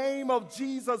in the name of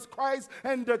Jesus Christ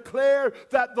and declare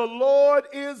that the Lord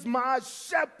is my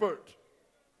shepherd.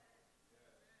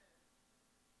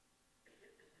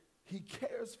 He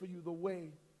cares for you the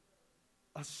way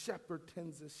a shepherd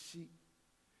tends his sheep.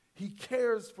 He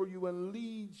cares for you and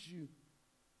leads you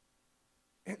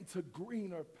into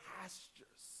greener pastures.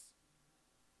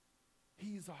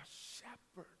 He's our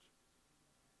shepherd.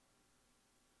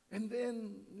 And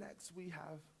then next we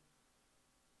have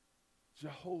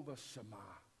Jehovah Shammah.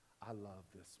 I love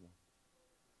this one.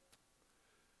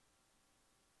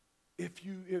 If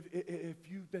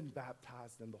you've been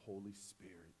baptized in the Holy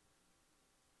Spirit,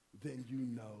 then you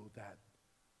know that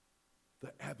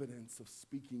the evidence of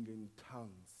speaking in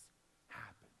tongues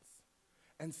happens.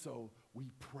 And so we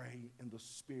pray in the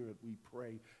Spirit. We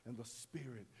pray in the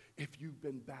Spirit. If you've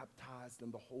been baptized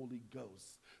in the Holy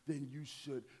Ghost, then you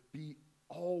should be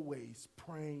always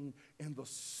praying in the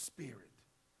Spirit.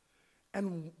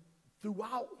 And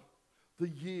throughout the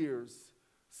years,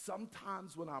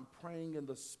 sometimes when I'm praying in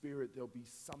the Spirit, there'll be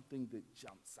something that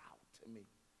jumps out to me.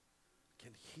 I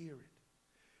can hear it.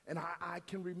 And I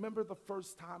can remember the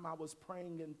first time I was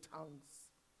praying in tongues.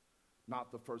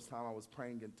 Not the first time I was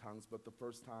praying in tongues, but the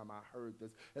first time I heard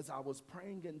this. As I was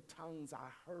praying in tongues, I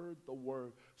heard the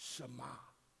word Shema.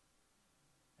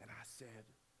 And I said,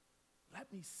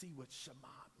 let me see what Shema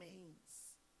means.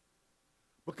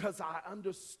 Because I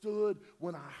understood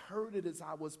when I heard it as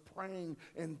I was praying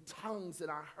in tongues and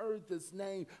I heard this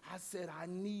name, I said, I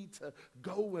need to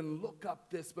go and look up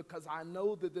this because I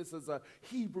know that this is a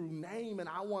Hebrew name and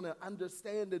I want to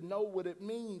understand and know what it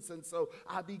means. And so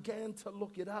I began to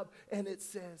look it up, and it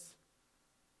says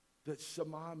that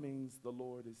Shema means the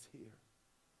Lord is here.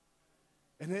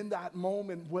 And in that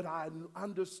moment, what I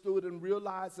understood and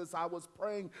realized as I was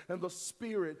praying in the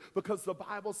Spirit, because the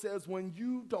Bible says when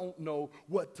you don't know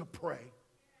what to pray,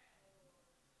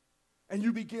 and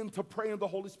you begin to pray in the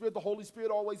Holy Spirit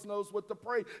always knows what to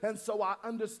pray. And so I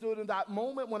understood in that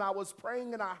moment when I was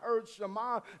praying and I heard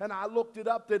Shema, and I looked it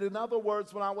up, that in other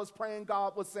words, when I was praying,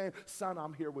 God was saying, son,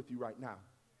 I'm here with you right now.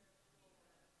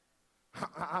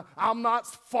 I'm not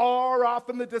far off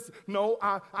in the distance. No,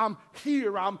 I'm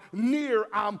here. I'm near.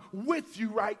 I'm with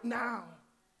you right now.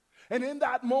 And in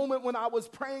that moment when I was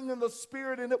praying in the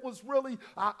Spirit, and it was really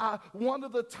one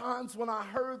of the times when I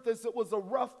heard this, it was a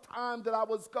rough time that I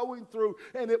was going through,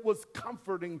 and it was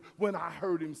comforting when I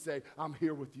heard him say, I'm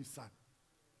here with you, son.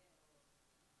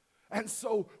 And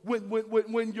so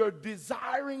when you're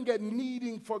desiring and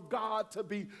needing for God to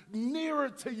be nearer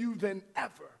to you than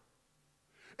ever,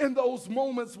 in those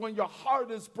moments when your heart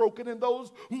is broken, in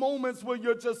those moments where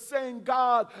you're just saying,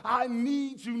 God, I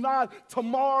need you, not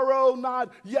tomorrow,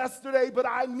 not yesterday, but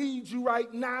I need you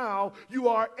right now, you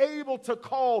are able to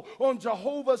call on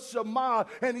Jehovah Shammah.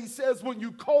 And he says, when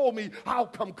you call me, I'll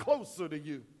come closer to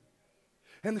you.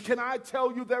 And can I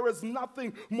tell you, there is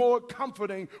nothing more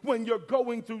comforting when you're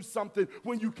going through something,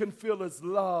 when you can feel his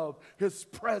love, his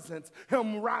presence,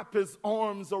 him wrap his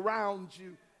arms around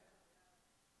you.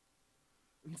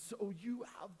 And so you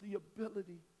have the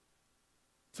ability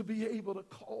to be able to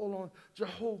call on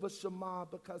Jehovah Shammah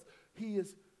because he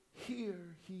is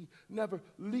here. He never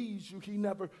leaves you. He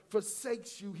never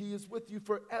forsakes you. He is with you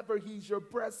forever. He's your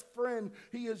best friend.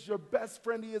 He is your best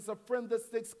friend. He is a friend that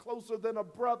sticks closer than a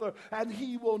brother, and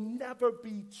he will never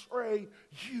betray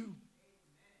you.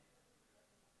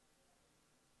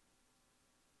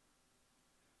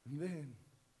 And then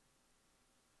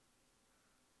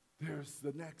there's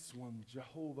the next one,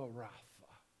 Jehovah Rapha.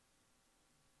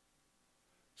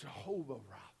 Jehovah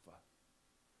Rapha.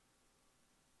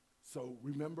 So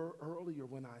remember earlier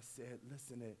when I said,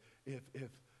 listen,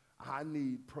 if I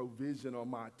need provision on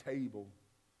my table,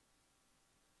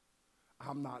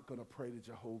 I'm not going to pray to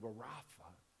Jehovah Rapha.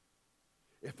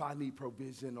 If I need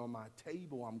provision on my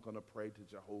table, I'm going to pray to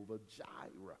Jehovah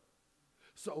Jireh.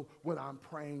 So when I'm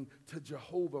praying to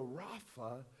Jehovah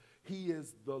Rapha, he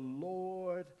is the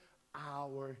Lord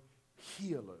our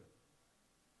healer.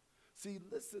 See,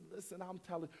 listen, I'm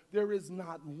telling you, there is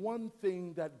not one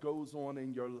thing that goes on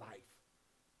in your life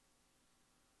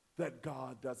that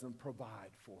God doesn't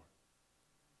provide for.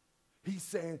 He's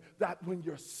saying that when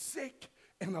you're sick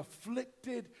and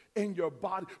afflicted in your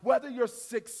body, whether you're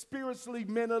sick spiritually,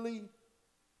 mentally,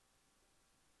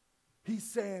 he's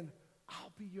saying,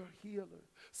 I'll be your healer.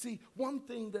 See, one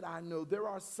thing that I know, there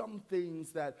are some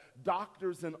things that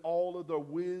doctors and all of their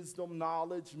wisdom,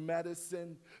 knowledge,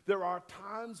 medicine, there are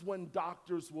times when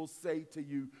doctors will say to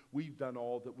you, we've done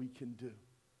all that we can do.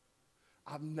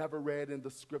 I've never read in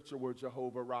the scripture where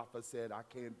Jehovah Rapha said, I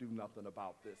can't do nothing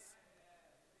about this.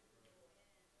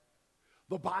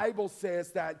 The Bible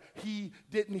says that he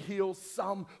didn't heal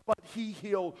some, but he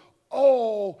healed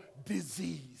all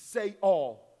disease. Say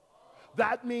all.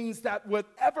 That means that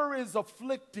whatever is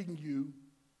afflicting you,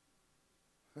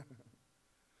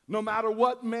 no matter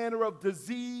what manner of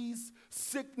disease,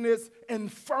 sickness,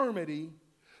 infirmity,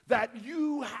 that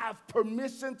you have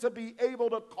permission to be able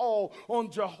to call on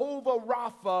Jehovah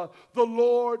Rapha, the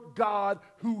Lord God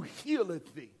who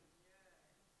healeth thee.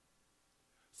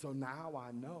 So now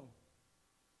I know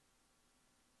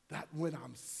that when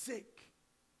I'm sick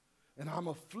and I'm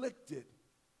afflicted,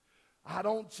 I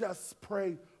don't just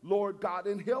pray, Lord God,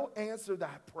 and he'll answer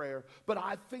that prayer, but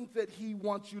I think that he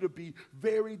wants you to be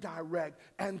very direct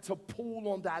and to pull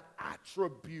on that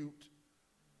attribute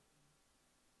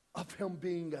of him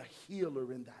being a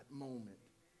healer in that moment.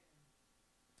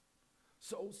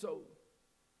 So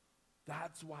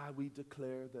that's why we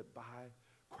declare that by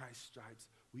Christ's stripes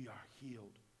we are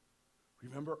healed.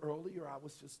 Remember earlier I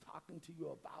was just talking to you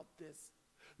about this.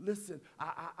 Listen,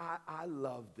 I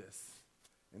love this.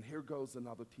 And here goes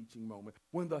another teaching moment.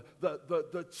 When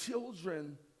the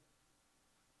children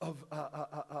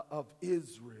of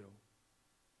Israel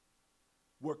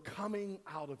were coming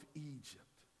out of Egypt,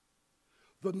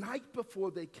 the night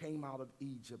before they came out of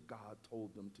Egypt, God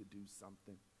told them to do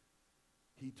something.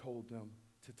 He told them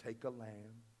to take a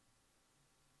lamb,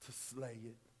 to slay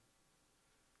it,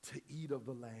 to eat of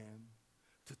the lamb,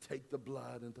 to take the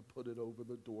blood and to put it over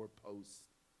the doorpost.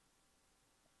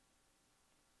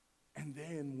 And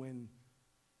then when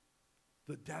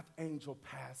the death angel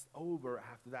passed over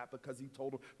after that, because he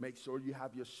told him, make sure you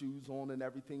have your shoes on and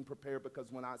everything prepared, because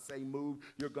when I say move,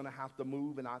 you're going to have to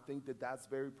move. And I think that that's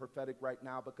very prophetic right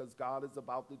now, because God is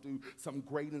about to do some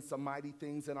great and some mighty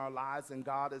things in our lives. And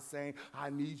God is saying,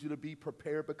 I need you to be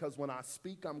prepared, because when I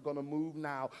speak, I'm going to move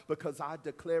now, because I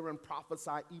declare and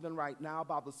prophesy even right now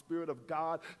by the Spirit of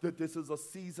God that this is a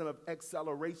season of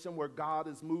acceleration where God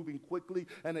is moving quickly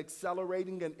and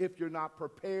accelerating. And if you're not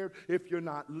prepared, if you're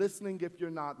not listening, if you're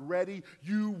not ready,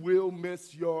 you will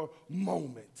miss your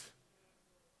moment.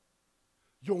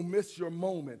 You'll miss your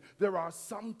moment. There are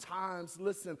some times,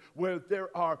 listen, where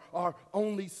there are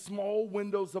only small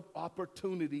windows of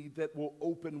opportunity that will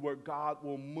open where God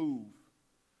will move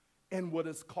in what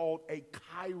is called a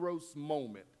kairos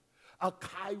moment. A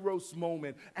kairos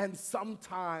moment. And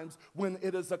sometimes when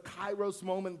it is a kairos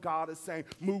moment, God is saying,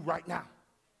 move right now.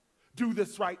 Do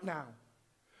this right now.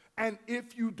 And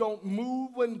if you don't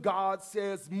move when God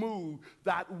says move,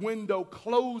 that window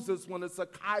closes when it's a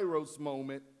kairos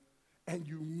moment, and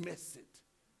you miss it.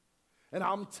 And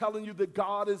I'm telling you that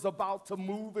God is about to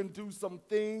move and do some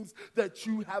things that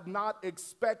you have not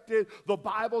expected. The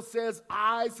Bible says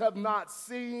eyes have not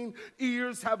seen,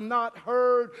 ears have not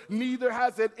heard, neither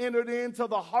has it entered into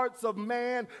the hearts of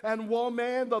man and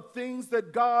woman the things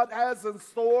that God has in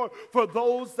store for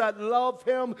those that love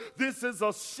him. This is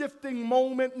a shifting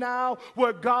moment now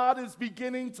where God is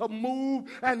beginning to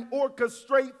move and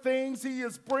orchestrate things. He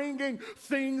is bringing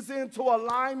things into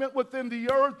alignment within the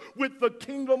earth with the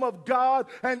kingdom of God.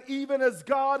 And even as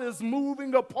God is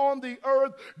moving upon the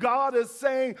earth, God is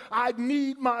saying, I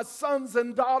need my sons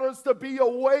and daughters to be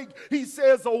awake. He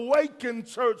says, awaken,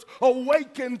 church,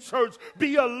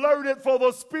 be alerted, for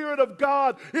the Spirit of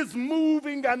God is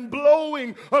moving and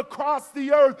blowing across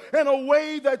the earth in a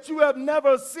way that you have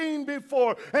never seen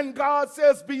before. And God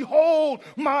says, behold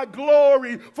my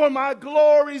glory, for my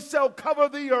glory shall cover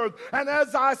the earth. And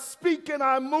as I speak and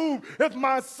I move, if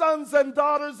my sons and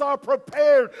daughters are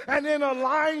prepared and in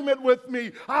alignment with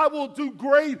me, I will do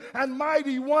great and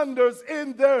mighty wonders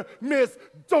in their midst.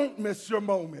 Don't miss your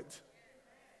moment.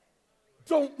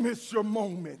 Don't miss your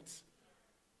moment.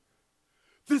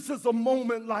 This is a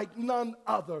moment like none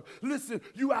other. Listen,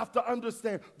 you have to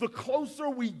understand, the closer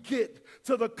we get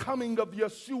to the coming of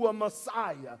Yeshua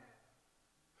Messiah,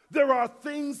 there are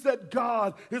things that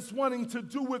God is wanting to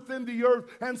do within the earth,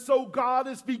 and so God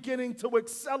is beginning to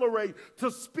accelerate, to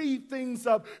speed things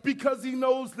up, because he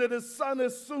knows that his son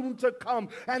is soon to come,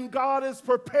 and God is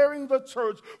preparing the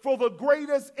church for the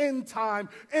greatest end time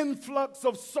influx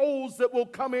of souls that will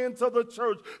come into the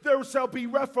church. There shall be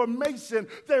reformation,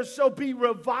 there shall be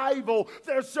revival,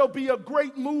 there shall be a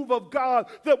great move of God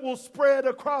that will spread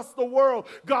across the world.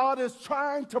 God is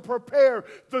trying to prepare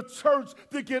the church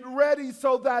to get ready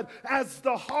so that as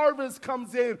the harvest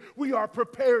comes in, we are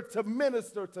prepared to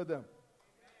minister to them.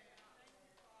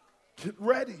 Get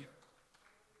ready.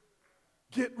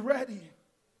 Get ready.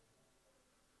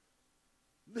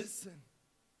 Listen.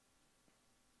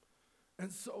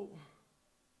 And so,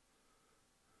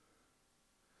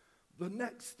 the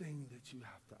next thing that you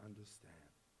have to understand,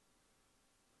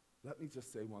 let me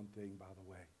just say one thing, by the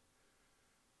way.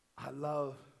 I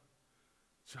love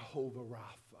Jehovah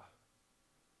Rapha.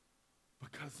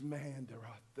 Because, man, there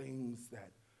are things that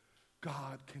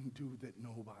God can do that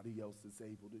nobody else is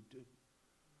able to do.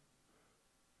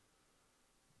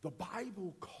 The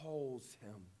Bible calls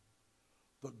him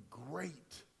the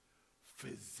great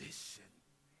physician.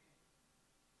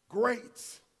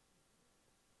 Great.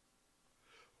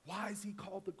 Why is he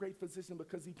called the great physician?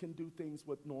 Because he can do things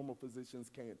what normal physicians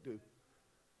can't do.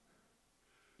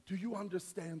 Do you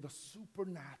understand the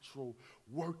supernatural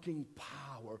working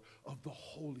power of the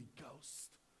Holy Ghost?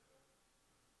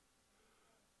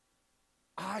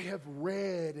 I have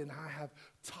read and I have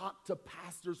talked to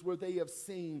pastors where they have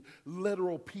seen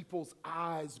literal people's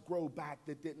eyes grow back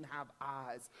that didn't have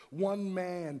eyes. One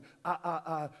man,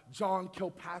 John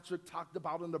Kilpatrick, talked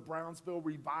about in the Brownsville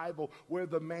revival where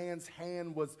the man's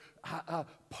hand was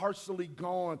partially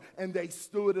gone, and they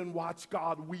stood and watched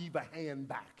God weave a hand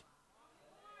back.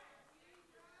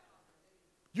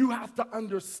 You have to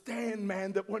understand,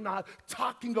 man, that we're not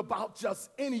talking about just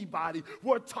anybody.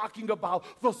 We're talking about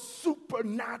the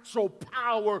supernatural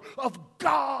power of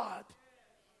God.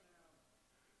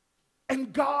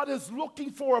 And God is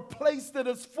looking for a place that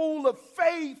is full of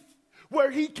faith where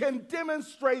he can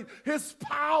demonstrate his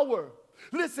power.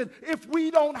 Listen, if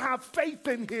we don't have faith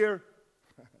in here,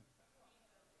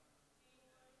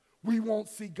 we won't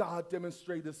see God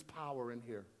demonstrate his power in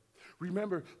here.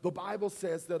 Remember, the Bible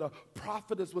says that a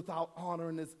prophet is without honor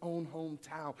in his own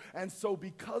hometown. And so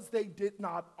because they did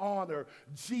not honor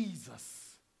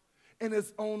Jesus in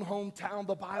his own hometown,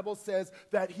 the Bible says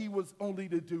that he was only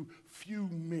to do few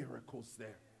miracles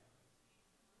there.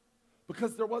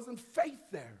 Because there wasn't faith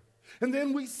there. And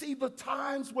then we see the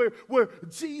times where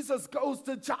Jesus goes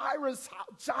to Jairus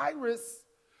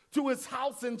to his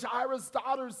house, and Jairus'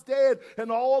 daughter's dead, and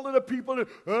all of the people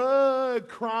are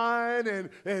crying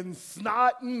and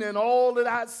snotting and all of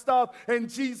that stuff. And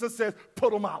Jesus says,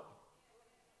 put them out.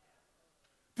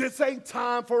 This ain't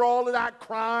time for all of that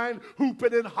crying,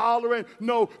 hooping and hollering.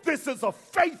 No, this is a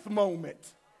faith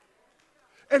moment.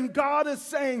 And God is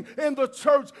saying in the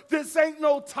church, this ain't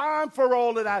no time for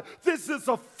all of that. This is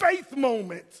a faith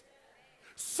moment.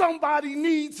 Somebody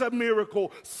needs a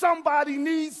miracle. Somebody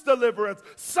needs deliverance.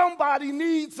 Somebody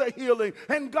needs a healing.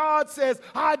 And God says,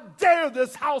 I dare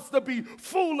this house to be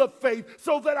full of faith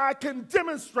so that I can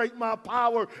demonstrate my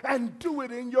power and do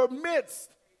it in your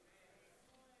midst.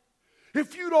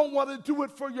 If you don't want to do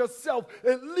it for yourself,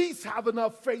 at least have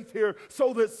enough faith here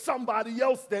so that somebody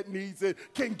else that needs it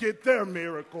can get their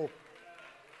miracle.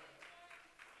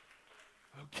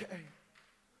 Okay.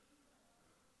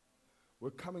 We're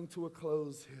coming to a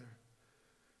close here,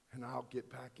 and I'll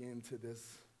get back into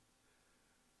this.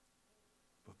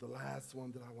 But the last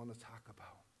one that I want to talk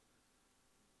about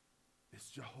is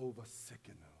Jehovah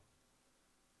Tsidkenu,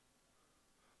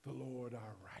 the Lord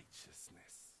our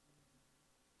righteousness.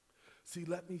 See,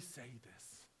 let me say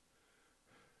this.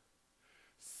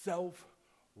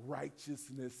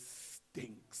 Self-righteousness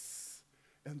stinks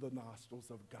in the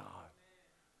nostrils of God.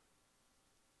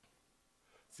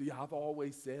 See, I've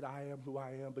always said I am who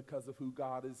I am because of who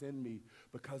God is in me,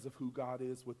 because of who God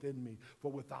is within me. For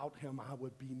without him, I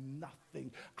would be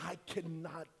nothing. I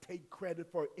cannot take credit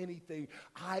for anything.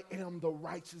 I am the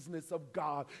righteousness of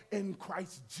God in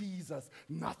Christ Jesus.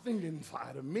 Nothing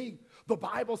inside of me. The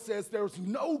Bible says there's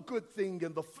no good thing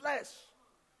in the flesh.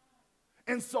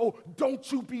 And so don't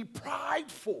you be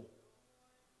prideful.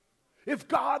 If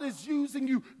God is using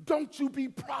you, don't you be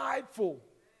prideful.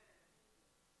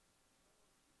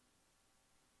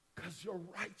 Because your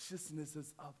righteousness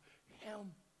is of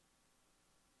him.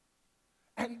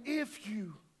 And if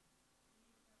you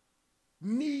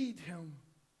need him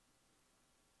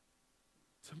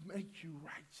to make you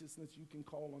righteousness, you can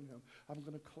call on him. I'm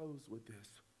going to close with this.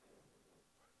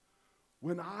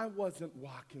 When I wasn't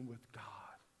walking with God,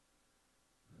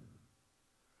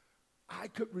 I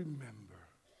could remember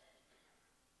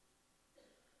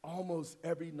almost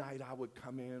every night I would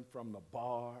come in from the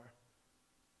bar,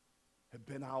 had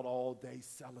been out all day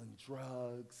selling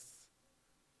drugs,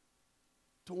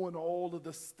 doing all of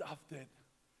the stuff that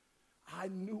I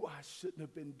knew I shouldn't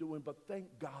have been doing, but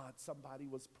thank God somebody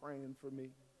was praying for me.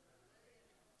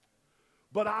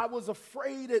 But I was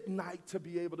afraid at night to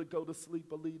be able to go to sleep.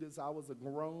 Believers, I was a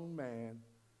grown man,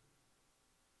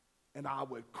 and I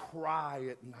would cry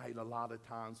at night a lot of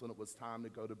times when it was time to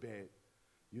go to bed.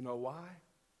 You know why?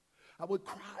 I would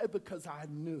cry because I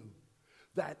knew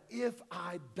that if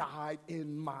I died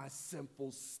in my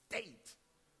sinful state,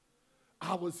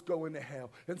 I was going to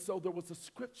hell. And so there was a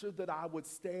scripture that I would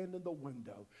stand in the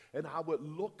window and I would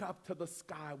look up to the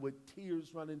sky with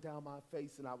tears running down my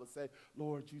face, and I would say,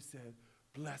 Lord, you said,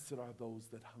 blessed are those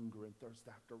that hunger and thirst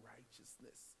after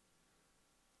righteousness,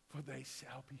 for they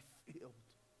shall be filled.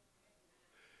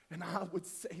 And I would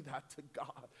say that to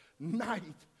God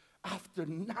night after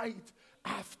night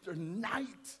after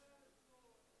night.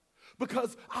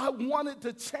 Because I wanted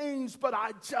to change, but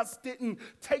I just didn't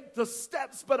take the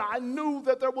steps. But I knew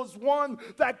that there was one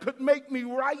that could make me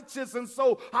righteous, and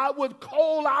so I would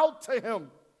call out to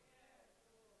him.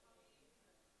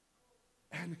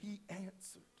 And he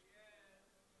answered.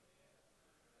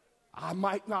 I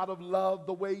might not have loved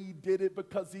the way he did it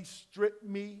because he stripped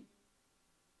me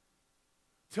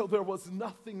till there was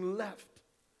nothing left.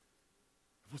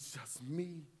 It was just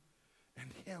me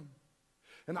and him.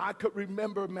 And I could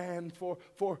remember, man, for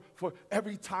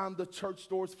every time the church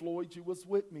doors, Floyd, you was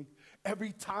with me.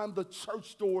 Every time the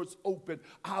church doors opened,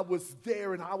 I was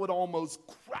there, and I would almost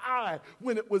cry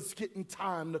when it was getting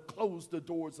time to close the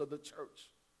doors of the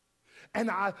church. And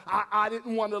I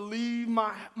didn't want to leave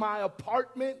my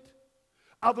apartment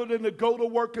other than to go to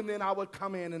work and then I would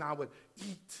come in and I would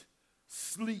eat,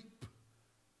 sleep.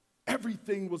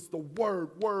 Everything was the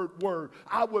word, word, word.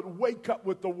 I would wake up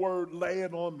with the word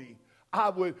laying on me. I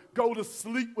would go to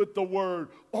sleep with the word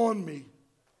on me.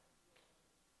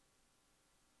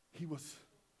 He was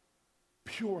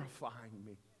purifying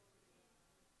me,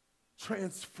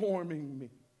 transforming me.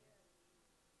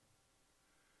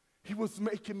 He was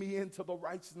making me into the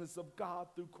righteousness of God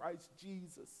through Christ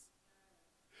Jesus.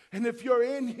 And if you're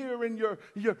in here and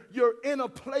you're in a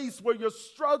place where you're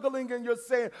struggling and you're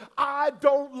saying, I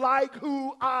don't like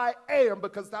who I am,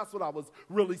 because that's what I was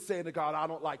really saying to God. I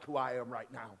don't like who I am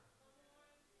right now.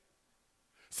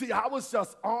 See, I was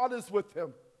just honest with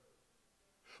him.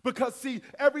 Because, see,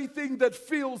 everything that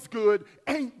feels good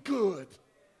ain't good.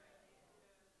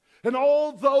 And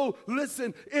although,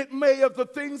 listen, it may have, the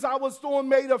things I was doing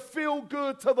made have feel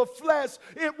good to the flesh,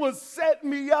 it was set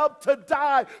me up to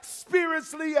die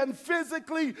spiritually and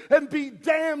physically and be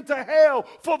damned to hell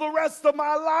for the rest of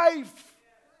my life.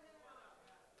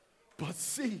 But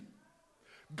see,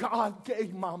 God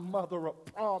gave my mother a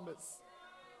promise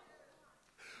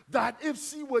that if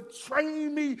she would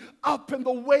train me up in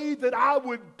the way that I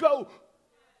would go,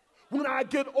 when I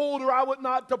get older, I would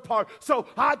not depart. So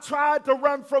I tried to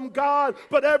run from God,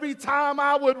 but every time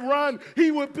I would run,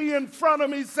 he would be in front of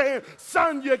me saying,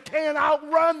 son, you can't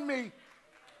outrun me.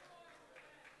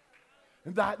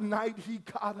 And that night he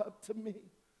got up to me.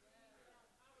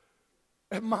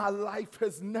 And my life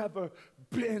has never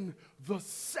been the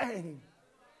same.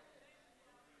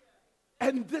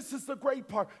 And this is the great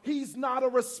part. He's not a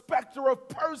respecter of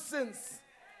persons.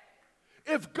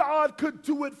 If God could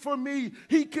do it for me,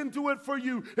 he can do it for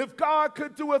you. If God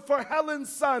could do it for Helen's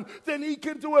son, then he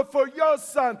can do it for your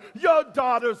son, your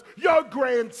daughters, your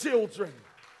grandchildren.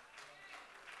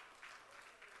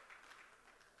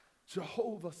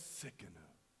 Jehovah Tsidkenu.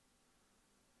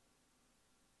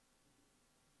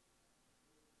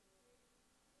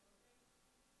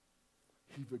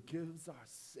 He forgives our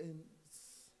sins.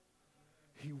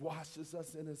 He washes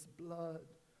us in his blood.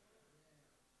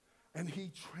 And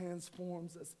he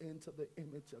transforms us into the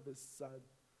image of his son.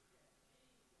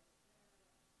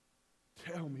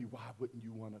 Tell me, why wouldn't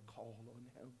you want to call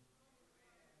on him?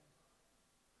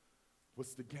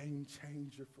 Was the game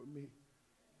changer for me.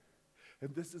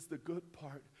 And this is the good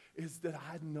part, is that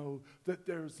I know that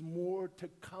there's more to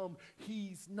come.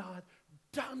 He's not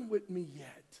done with me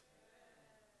yet.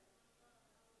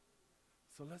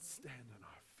 So let's stand on our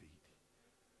feet.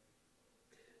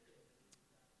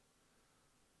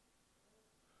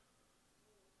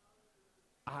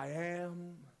 I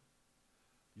am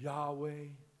Yahweh.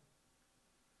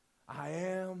 I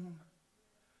am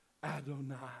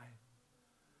Adonai.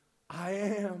 I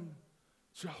am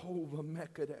Jehovah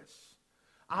Mekadesh.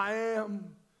 I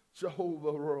am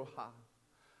Jehovah Roha.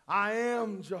 I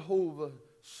am Jehovah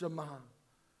Shammah.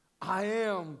 I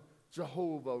am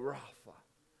Jehovah Rapha.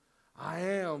 I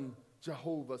am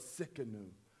Jehovah Tsidkenu.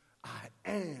 I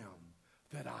am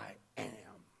that I am.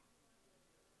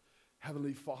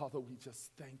 Heavenly Father, we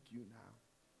just thank you now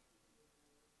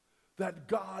that,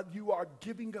 God, you are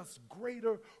giving us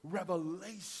greater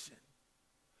revelation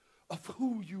of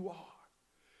who you are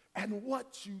and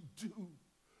what you do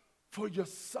for your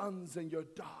sons and your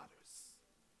daughters.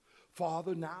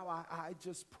 Father, now I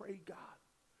just pray, God,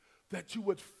 that you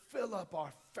would fill up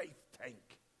our faith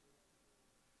tank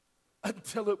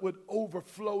until it would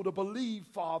overflow to believe,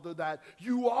 Father, that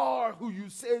you are who you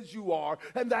says you are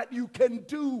and that you can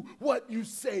do what you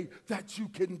say that you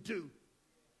can do.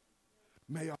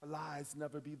 May our lives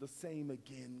never be the same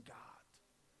again, God.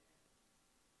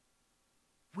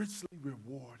 Richly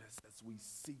reward us as we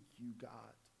seek you, God.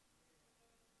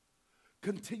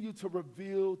 Continue to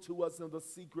reveal to us in the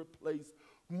secret place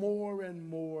more and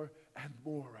more and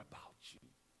more about you.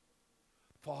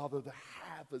 Father, the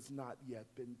half has not yet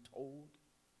been told.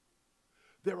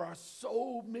 There are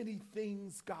so many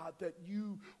things, God, that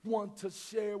you want to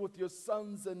share with your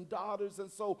sons and daughters.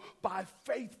 And so by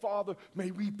faith, Father,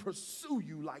 may we pursue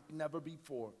you like never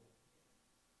before.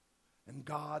 And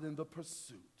God, in the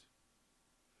pursuit,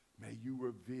 may you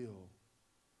reveal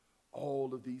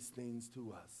all of these things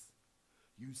to us.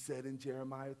 You said in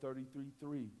Jeremiah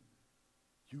 33:3,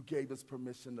 you gave us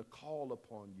permission to call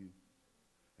upon you.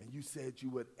 And you said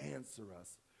you would answer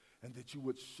us and that you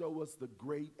would show us the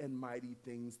great and mighty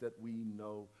things that we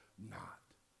know not.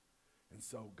 And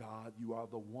so, God, you are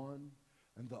the one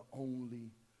and the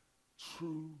only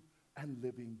true and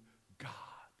living God.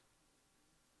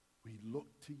 We look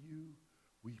to you.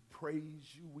 We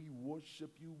praise you, we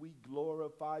worship you, we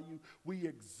glorify you, we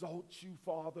exalt you,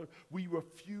 Father. We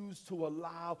refuse to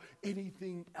allow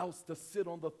anything else to sit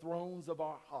on the thrones of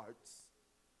our hearts.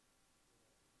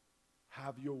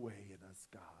 Have your way in us,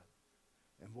 God.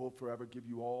 And we'll forever give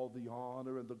you all the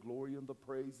honor and the glory and the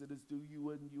praise that is due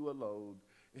you and you alone.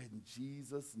 In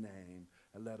Jesus' name.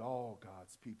 And let all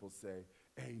God's people say,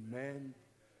 amen,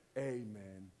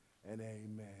 amen, and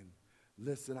amen.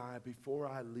 Listen, before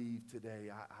I leave today,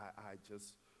 I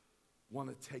just want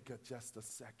to take just a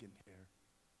second here.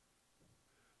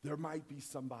 There might be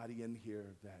somebody in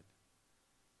here that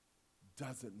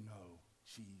doesn't know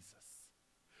Jesus.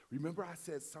 Remember I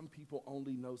said some people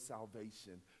only know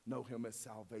salvation, know him as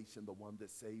salvation, the one that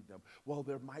saved them. Well,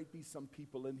 there might be some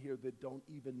people in here that don't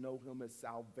even know him as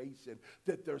salvation,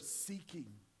 that they're seeking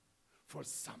for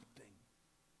something.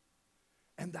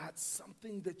 And that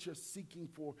something that you're seeking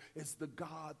for is the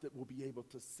God that will be able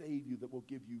to save you, that will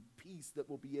give you peace, that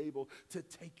will be able to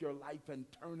take your life and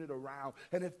turn it around.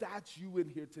 And if that's you in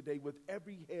here today, with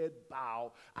every head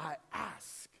bowed, I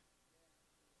ask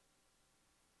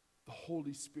the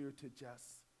Holy Spirit to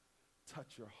just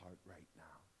touch your heart right now.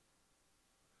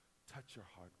 Touch your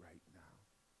heart right now.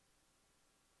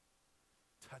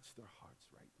 Touch their hearts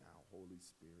right now, Holy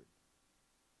Spirit.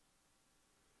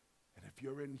 And if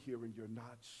you're in here and you're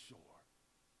not sure,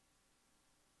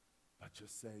 but you're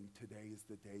saying today is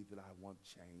the day that I want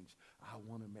change, I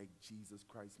want to make Jesus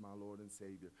Christ my Lord and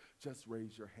Savior, just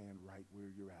raise your hand right where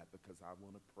you're at, because I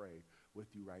want to pray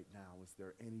with you right now. Is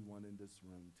there anyone in this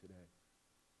room today?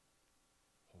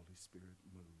 Holy Spirit,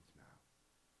 move now.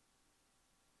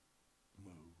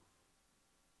 Move.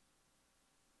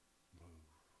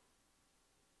 Move.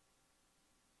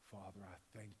 Father, I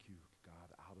thank you,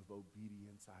 God. Out of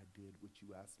obedience, I did what you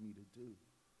asked me to do.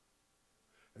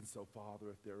 And so, Father,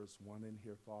 if there is one in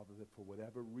here, Father, that for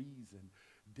whatever reason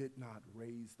did not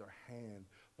raise their hand,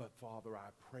 but Father, I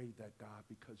pray that, God,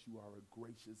 because you are a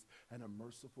gracious and a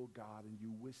merciful God, and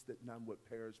you wish that none would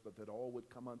perish, but that all would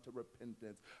come unto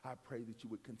repentance, I pray that you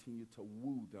would continue to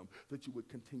woo them, that you would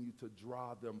continue to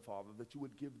draw them, Father, that you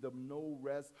would give them no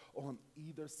rest on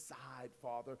either side,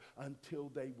 Father,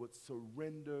 until they would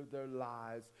surrender their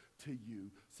lives to you.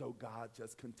 So, God,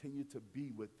 just continue to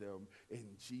be with them in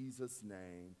Jesus'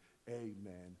 name.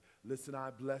 Amen. Listen,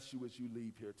 I bless you as you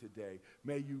leave here today.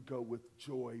 May you go with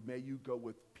joy. May you go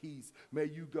with peace. May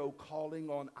you go calling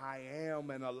on I am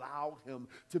and allow him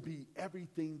to be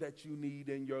everything that you need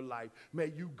in your life.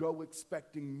 May you go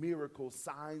expecting miracles,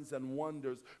 signs, and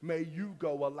wonders. May you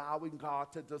go allowing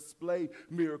God to display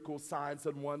miracles, signs,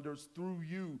 and wonders through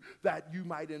you, that you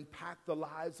might impact the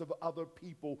lives of other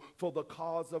people for the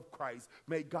cause of Christ.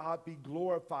 May God be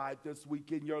glorified this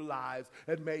week in your lives,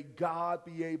 and may God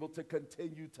be able to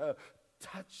continue to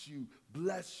touch you,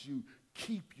 bless you,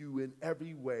 keep you in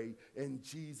every way. In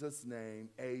Jesus' name,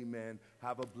 amen.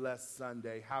 Have a blessed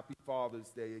Sunday. Happy Father's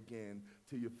Day again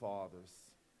to your fathers.